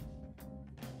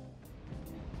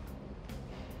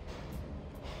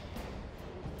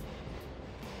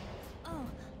 Oh,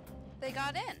 They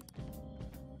got in.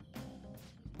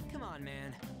 Come on,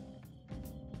 man.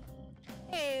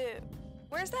 Hey,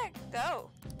 where's that go?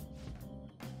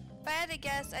 If I had to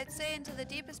guess, I'd say into the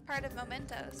deepest part of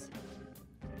Mementos.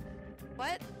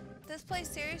 What? This place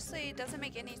seriously doesn't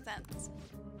make any sense.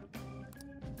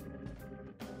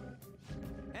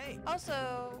 Hey,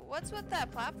 Also, what's with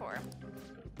that platform?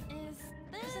 is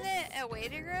this? Isn't it a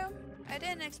waiting room? I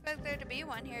didn't expect there to be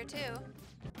one here too.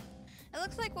 It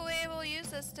looks like we'll use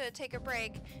this to take a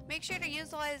break. Make sure to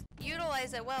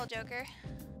utilize it well, Joker.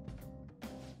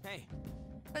 hey.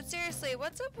 But seriously,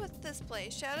 what's up with this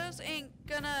place? Shadows ain't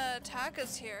gonna attack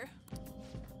us here.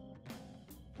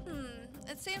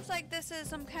 It seems like this is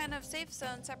some kind of safe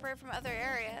zone separate from other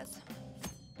areas.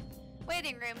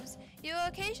 Waiting rooms. You will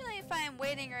occasionally find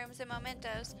waiting rooms in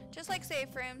Mementos. Just like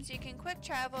safe rooms, you can quick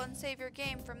travel and save your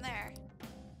game from there.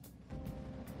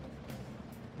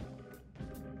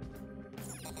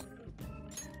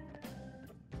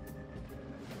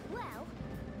 Well,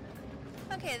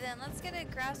 Okay then, let's get a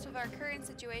grasp of our current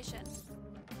situation.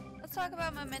 Let's talk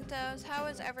about Mementos. How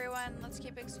is everyone? Let's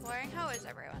keep exploring. How is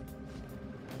everyone?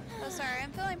 Oh, sorry,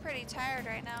 I'm feeling pretty tired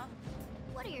right now.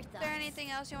 what are your Is thoughts? there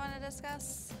anything else you want to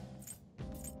discuss?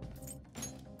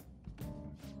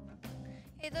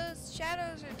 Hey, those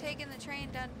shadows are taking the train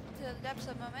down to the depths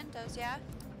of Mementos, yeah?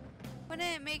 Wouldn't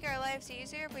it make our lives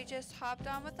easier if we just hopped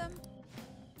on with them?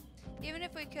 Even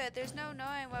if we could, there's no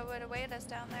knowing what would await us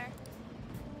down there.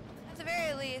 At the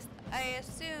very least, I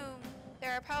assume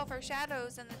there are powerful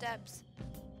shadows in the depths.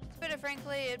 But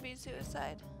frankly, it'd be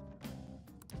suicide.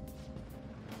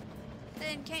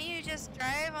 Then can't you just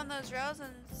drive on those rails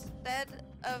instead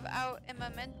of out in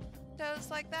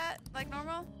Mementos like that? Like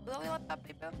normal?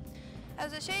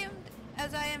 As ashamed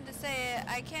as I am to say it,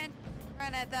 I can't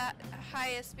run at that high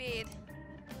a speed.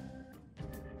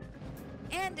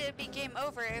 And it'd be game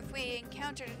over if we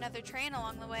encountered another train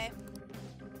along the way.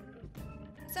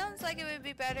 Sounds like it would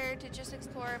be better to just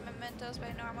explore Mementos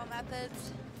by normal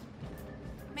methods.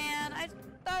 Man, I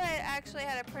thought I actually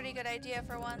had a pretty good idea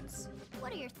for once.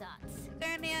 What are your thoughts? Is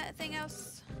there anything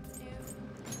else new?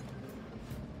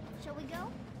 Shall we go?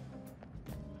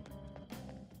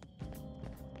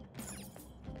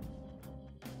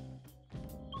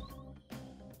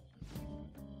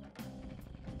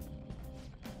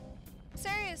 This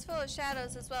area is full of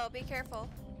shadows as well, be careful.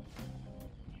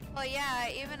 Well, yeah,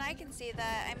 even I can see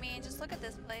that. I mean, just look at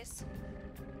this place.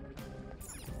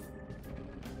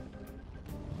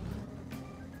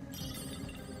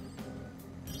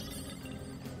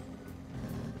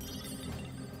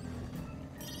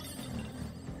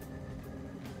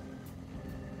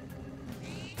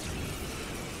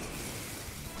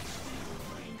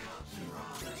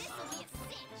 This'll be a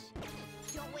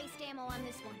cinch. Don't waste ammo on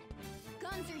this one.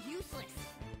 Guns are useless.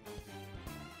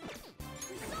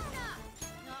 Persona!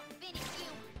 Not finish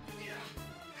you. Yeah,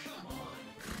 come on.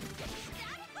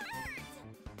 That hurt!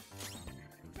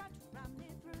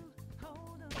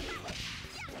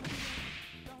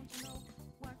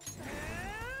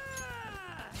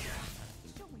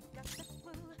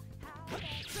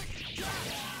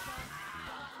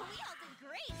 We all did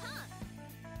great, huh?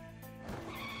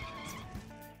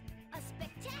 A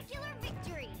spectacular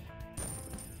victory!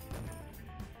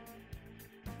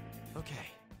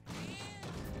 Okay.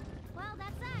 Well,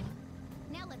 that's that.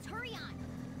 Now let's hurry on.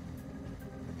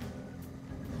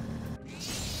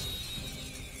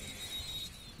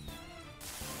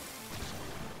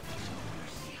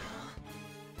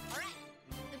 All right,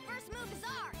 the first move is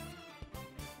ours.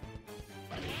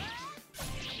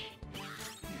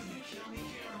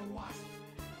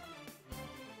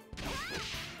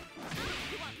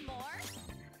 You want more?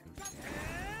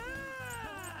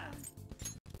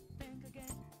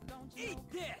 Eat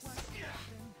this!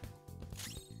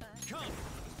 Come!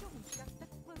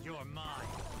 You're mine.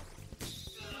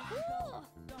 Cool!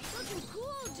 Looking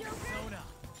cool, Joker! Sona!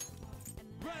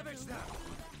 Ravage them!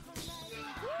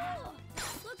 Cool!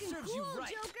 Looking Serves you cool,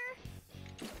 right.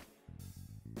 Joker!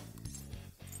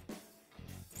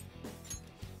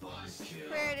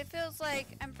 Buzzkill. Weird, it feels like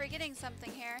I'm forgetting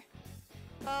something here.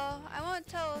 Well, I won't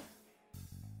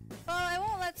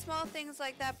let small things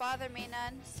like that bother me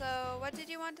none. So, what did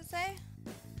you want to say?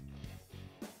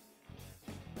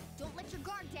 Don't let your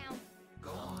guard down.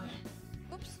 Go on.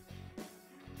 Oops.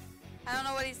 I don't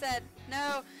know what he said.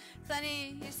 No,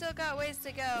 Sonny, you still got ways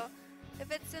to go.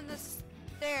 If it's in the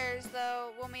stairs, though,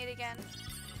 we'll meet again.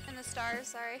 In the stars,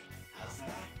 sorry. How's that?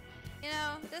 You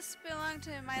know, this belonged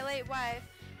to my late wife,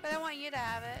 but I want you to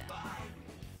have it. Bye.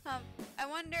 I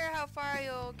wonder how far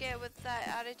you'll get with that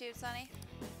attitude, Sonny.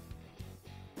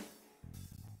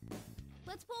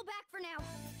 Let's pull back for now.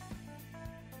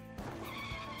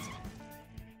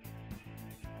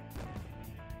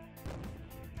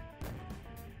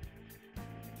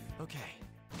 Okay.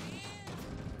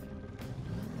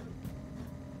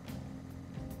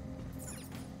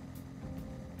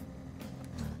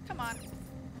 Come on.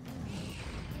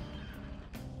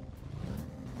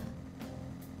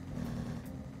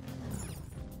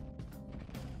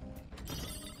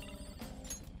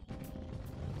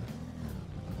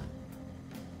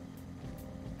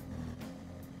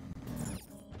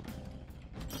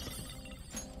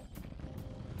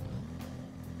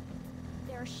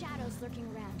 There are shadows lurking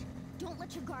around. Don't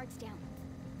let your guards down.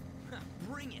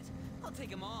 Bring it! I'll take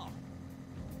them all.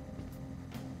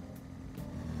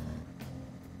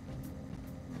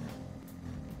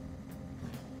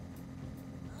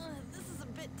 This is a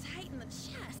bit tight in the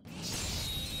chest.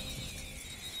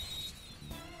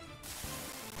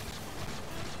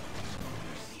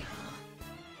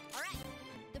 All right,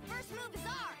 the first move is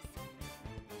ours.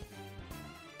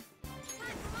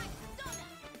 Time for my persona.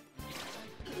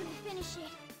 You're gonna finish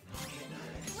it.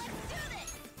 Let's do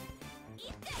this!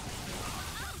 Eat this!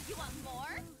 Oh, you want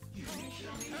more?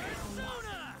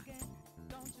 Persona!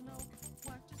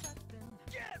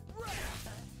 Get ready!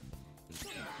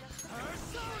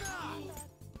 Persona!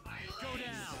 Go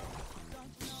down!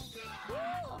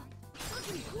 Cool!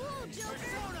 Looking cool, Joker!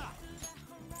 Persona!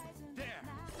 There!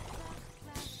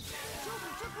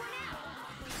 Joker took one out!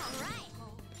 All right!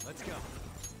 Let's go.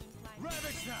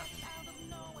 Ravage them!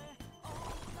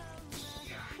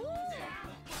 Cool!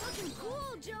 Looking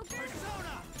cool, Joker!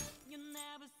 Persona!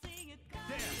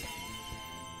 There!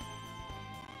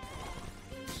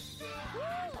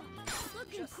 Cool!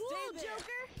 Looking Just cool, stay there.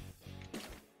 Joker!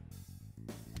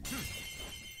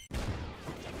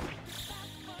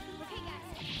 Okay, guys.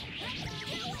 Let's do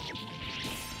it!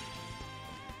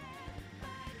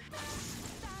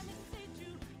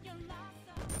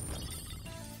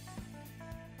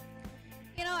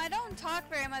 You know, I don't talk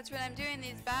very much when I'm doing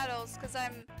these battles because I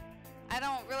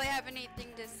don't really have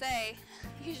anything to say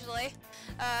usually.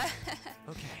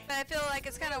 Okay. But I feel like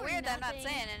it's kind of Or weird that I'm not nothing.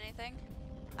 saying anything.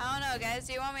 I don't know, guys.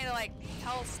 Do you want me to like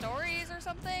tell stories or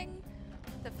something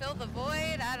to fill the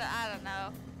void? I don't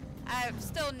know. I'm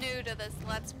still new to this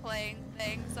Let's Playing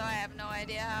thing, so I have no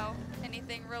idea how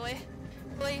anything really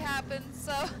happens.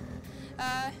 So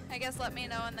I guess let me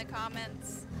know in the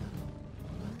comments.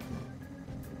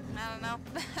 I don't know.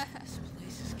 This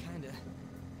place is kinda...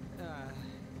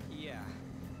 yeah.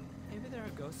 Maybe there are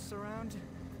ghosts around?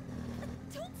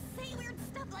 Don't say weird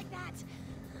stuff like that!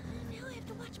 Now I have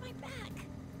to watch my back.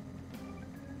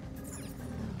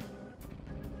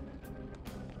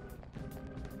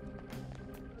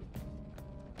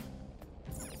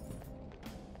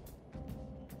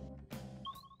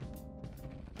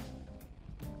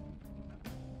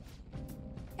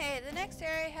 Hey, the next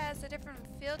area has a different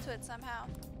feel to it somehow.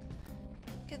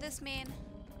 Could this mean?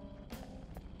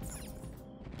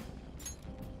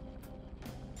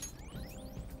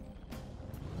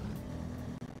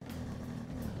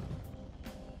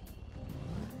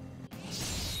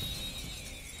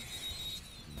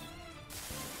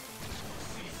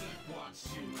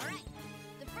 All right,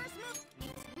 the first move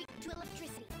is weak to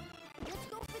electricity. Let's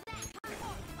go for that.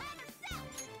 Hardcore, lather cell.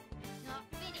 Not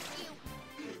finish you.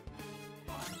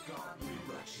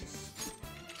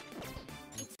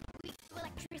 It's weak to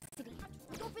electricity.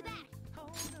 Go for that.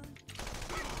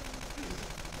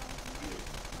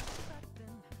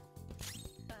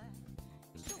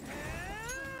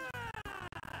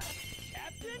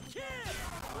 Captain Kidd!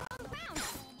 Wrong bounce.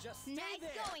 Just stay Nice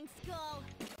there! going, Skull.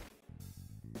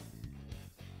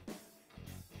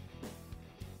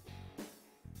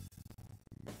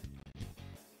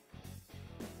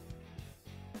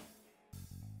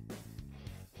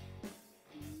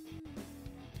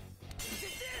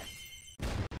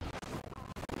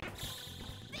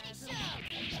 Finish him.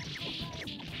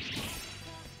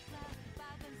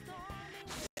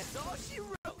 That's all she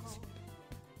wrote!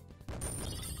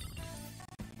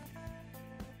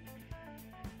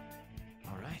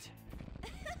 All right.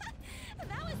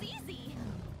 That was easy!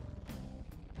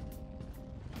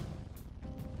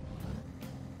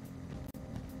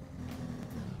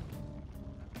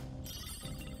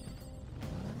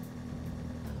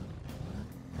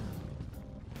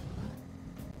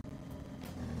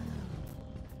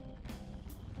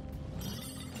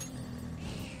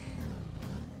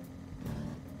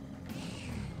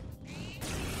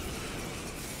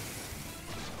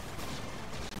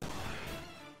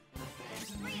 There's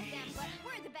three of them, but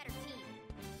we're the better team.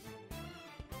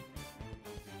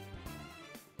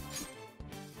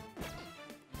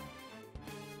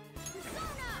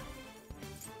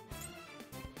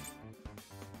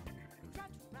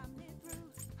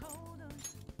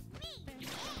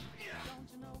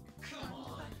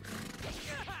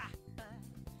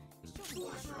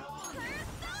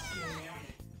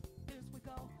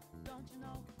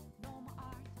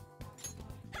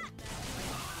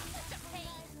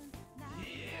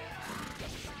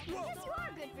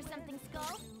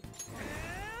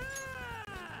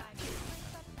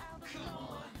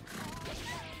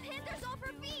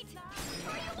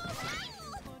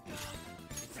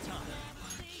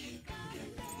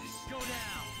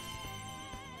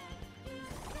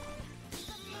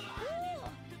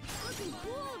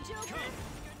 Joker!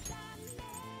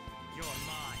 You're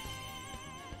mine.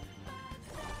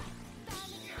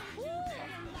 Woo!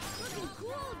 Looking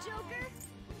cool, Joker!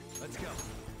 Let's go.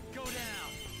 Go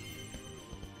down.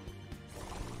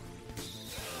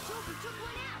 Joker took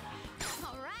one out!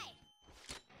 All right!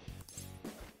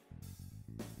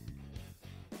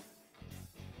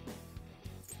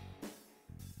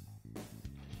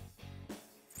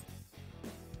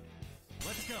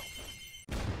 Let's go.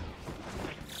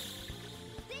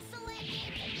 This'll it!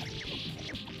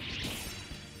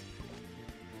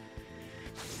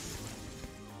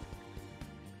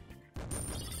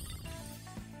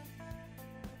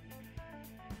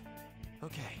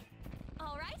 Okay.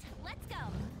 All right, let's go!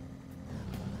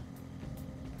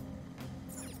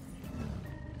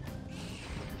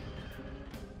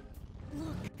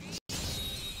 Look,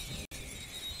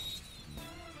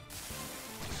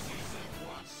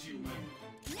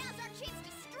 Now's our chance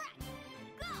to strike!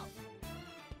 Go!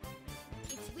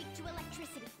 It's weak to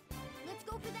electricity. Let's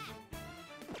go for that!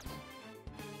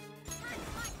 Time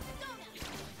for my persona!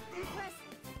 Press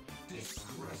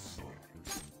Disgraceful.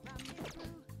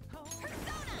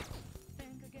 persona!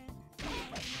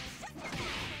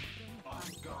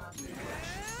 Ungodly.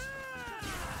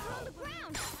 On the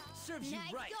ground! Serves you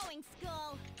Nice right. going,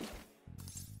 Skull!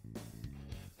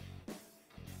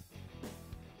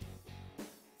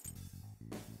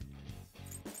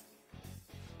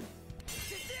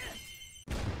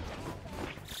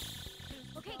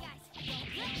 Okay, guys,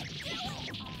 let's do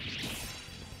it!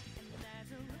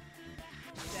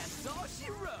 That's all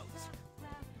she wrote.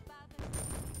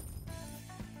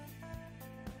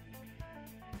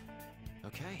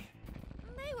 Okay.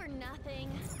 they were nothing.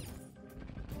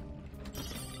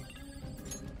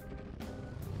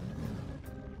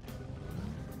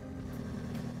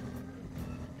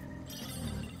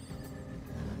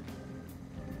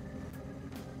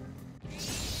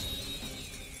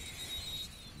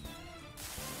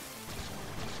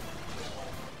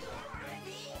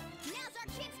 Now's our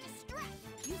chance to strike!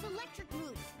 Use electric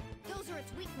moves. Those are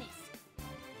its weakness.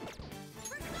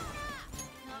 Persona!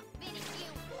 Not finish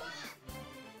you!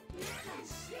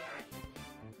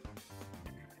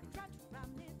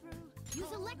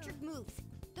 Use electric moves.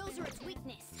 Those are its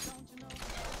weakness.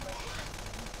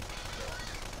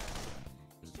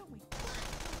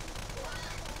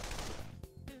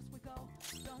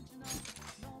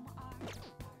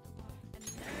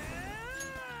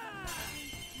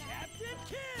 Captain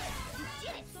Kid! You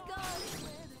did it, Skull!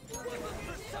 With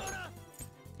a persona!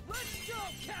 Let's go,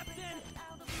 Captain!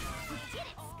 You did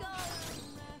it, Skull!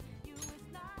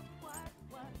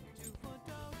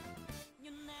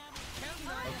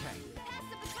 Okay. Pass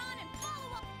the baton and follow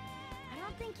up! I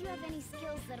don't think you have any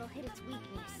skills that'll hit its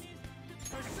weakness.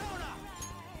 Persona!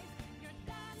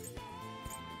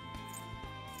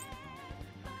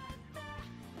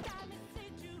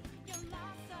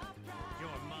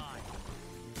 You're mine.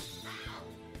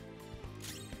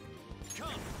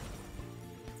 Come!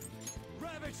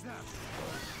 Ravage them!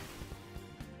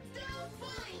 Don't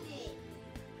find it!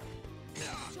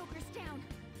 Joker's down.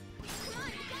 Come on,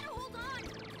 you gotta hold on!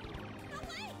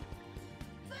 Away!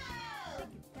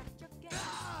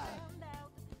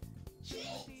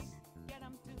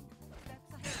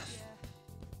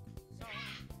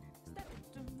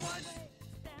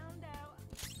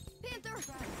 Panther,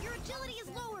 your agility is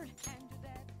lowered! Take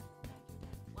this!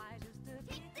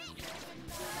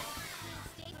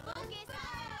 Stay focused!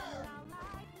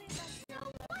 No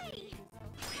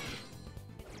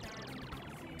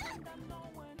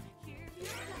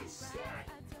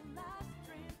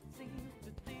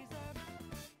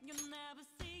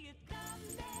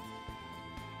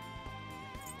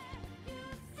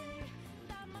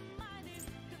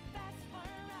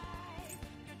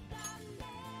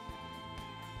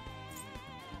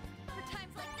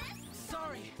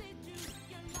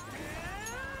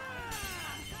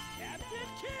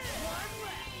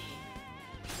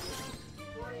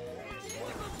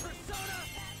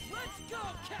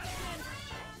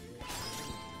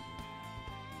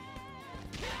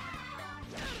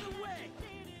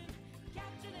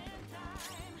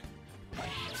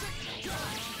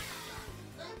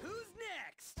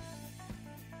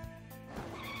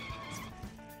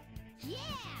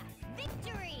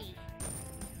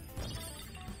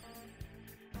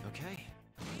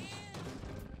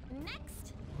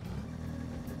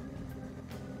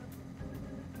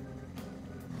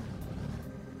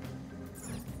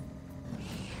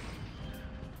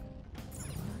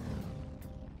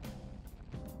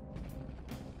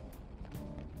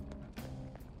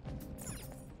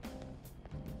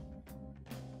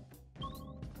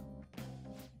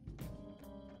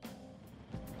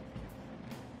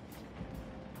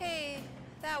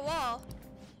that wall.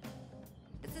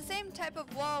 It's the same type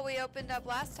of wall we opened up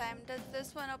last time. Does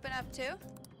this one open up too?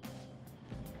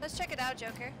 Let's check it out,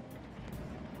 Joker.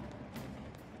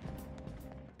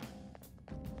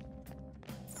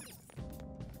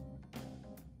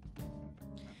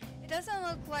 It doesn't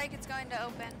look like it's going to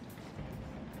open.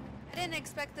 I didn't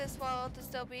expect this wall to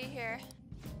still be here.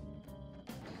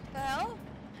 The hell?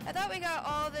 I thought we got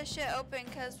all this shit open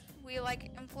because we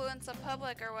like influence the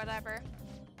public or whatever.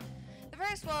 The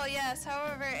first wall, yes.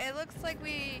 However, it looks like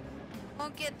we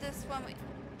won't get this one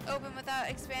open without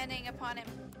expanding upon it.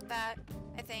 That,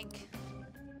 I think.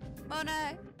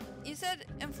 Mona, you said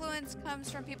influence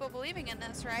comes from people believing in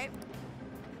this, right?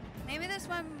 Maybe this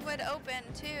one would open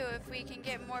too if we can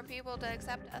get more people to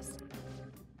accept us.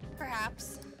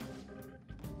 Perhaps.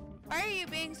 Why are you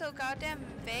being so goddamn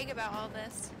vague about all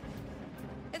this?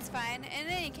 It's fine. In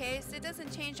any case, it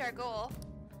doesn't change our goal.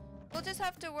 We'll just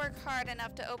have to work hard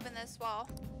enough to open this wall.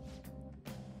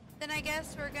 Then I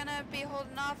guess we're gonna be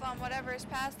holding off on whatever's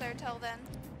past there till then.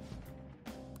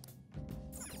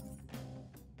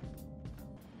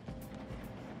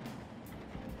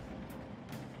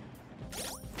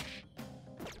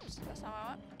 That's not what I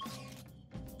want.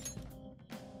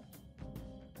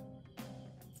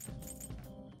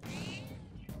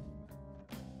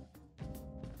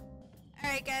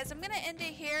 Alright guys, I'm gonna end it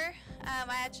here.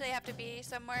 I actually have to be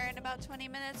somewhere in about 20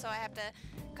 minutes, so I have to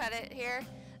cut it here.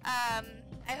 I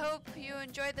hope you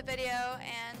enjoyed the video,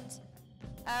 and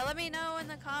let me know in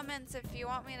the comments if you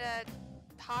want me to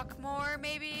talk more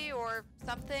maybe, or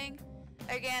something.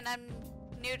 Again, I'm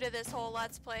new to this whole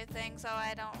Let's Play thing, so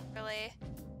I don't really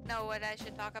know what I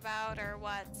should talk about or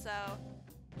what, so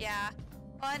yeah.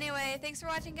 Well anyway, thanks for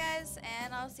watching guys,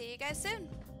 and I'll see you guys soon.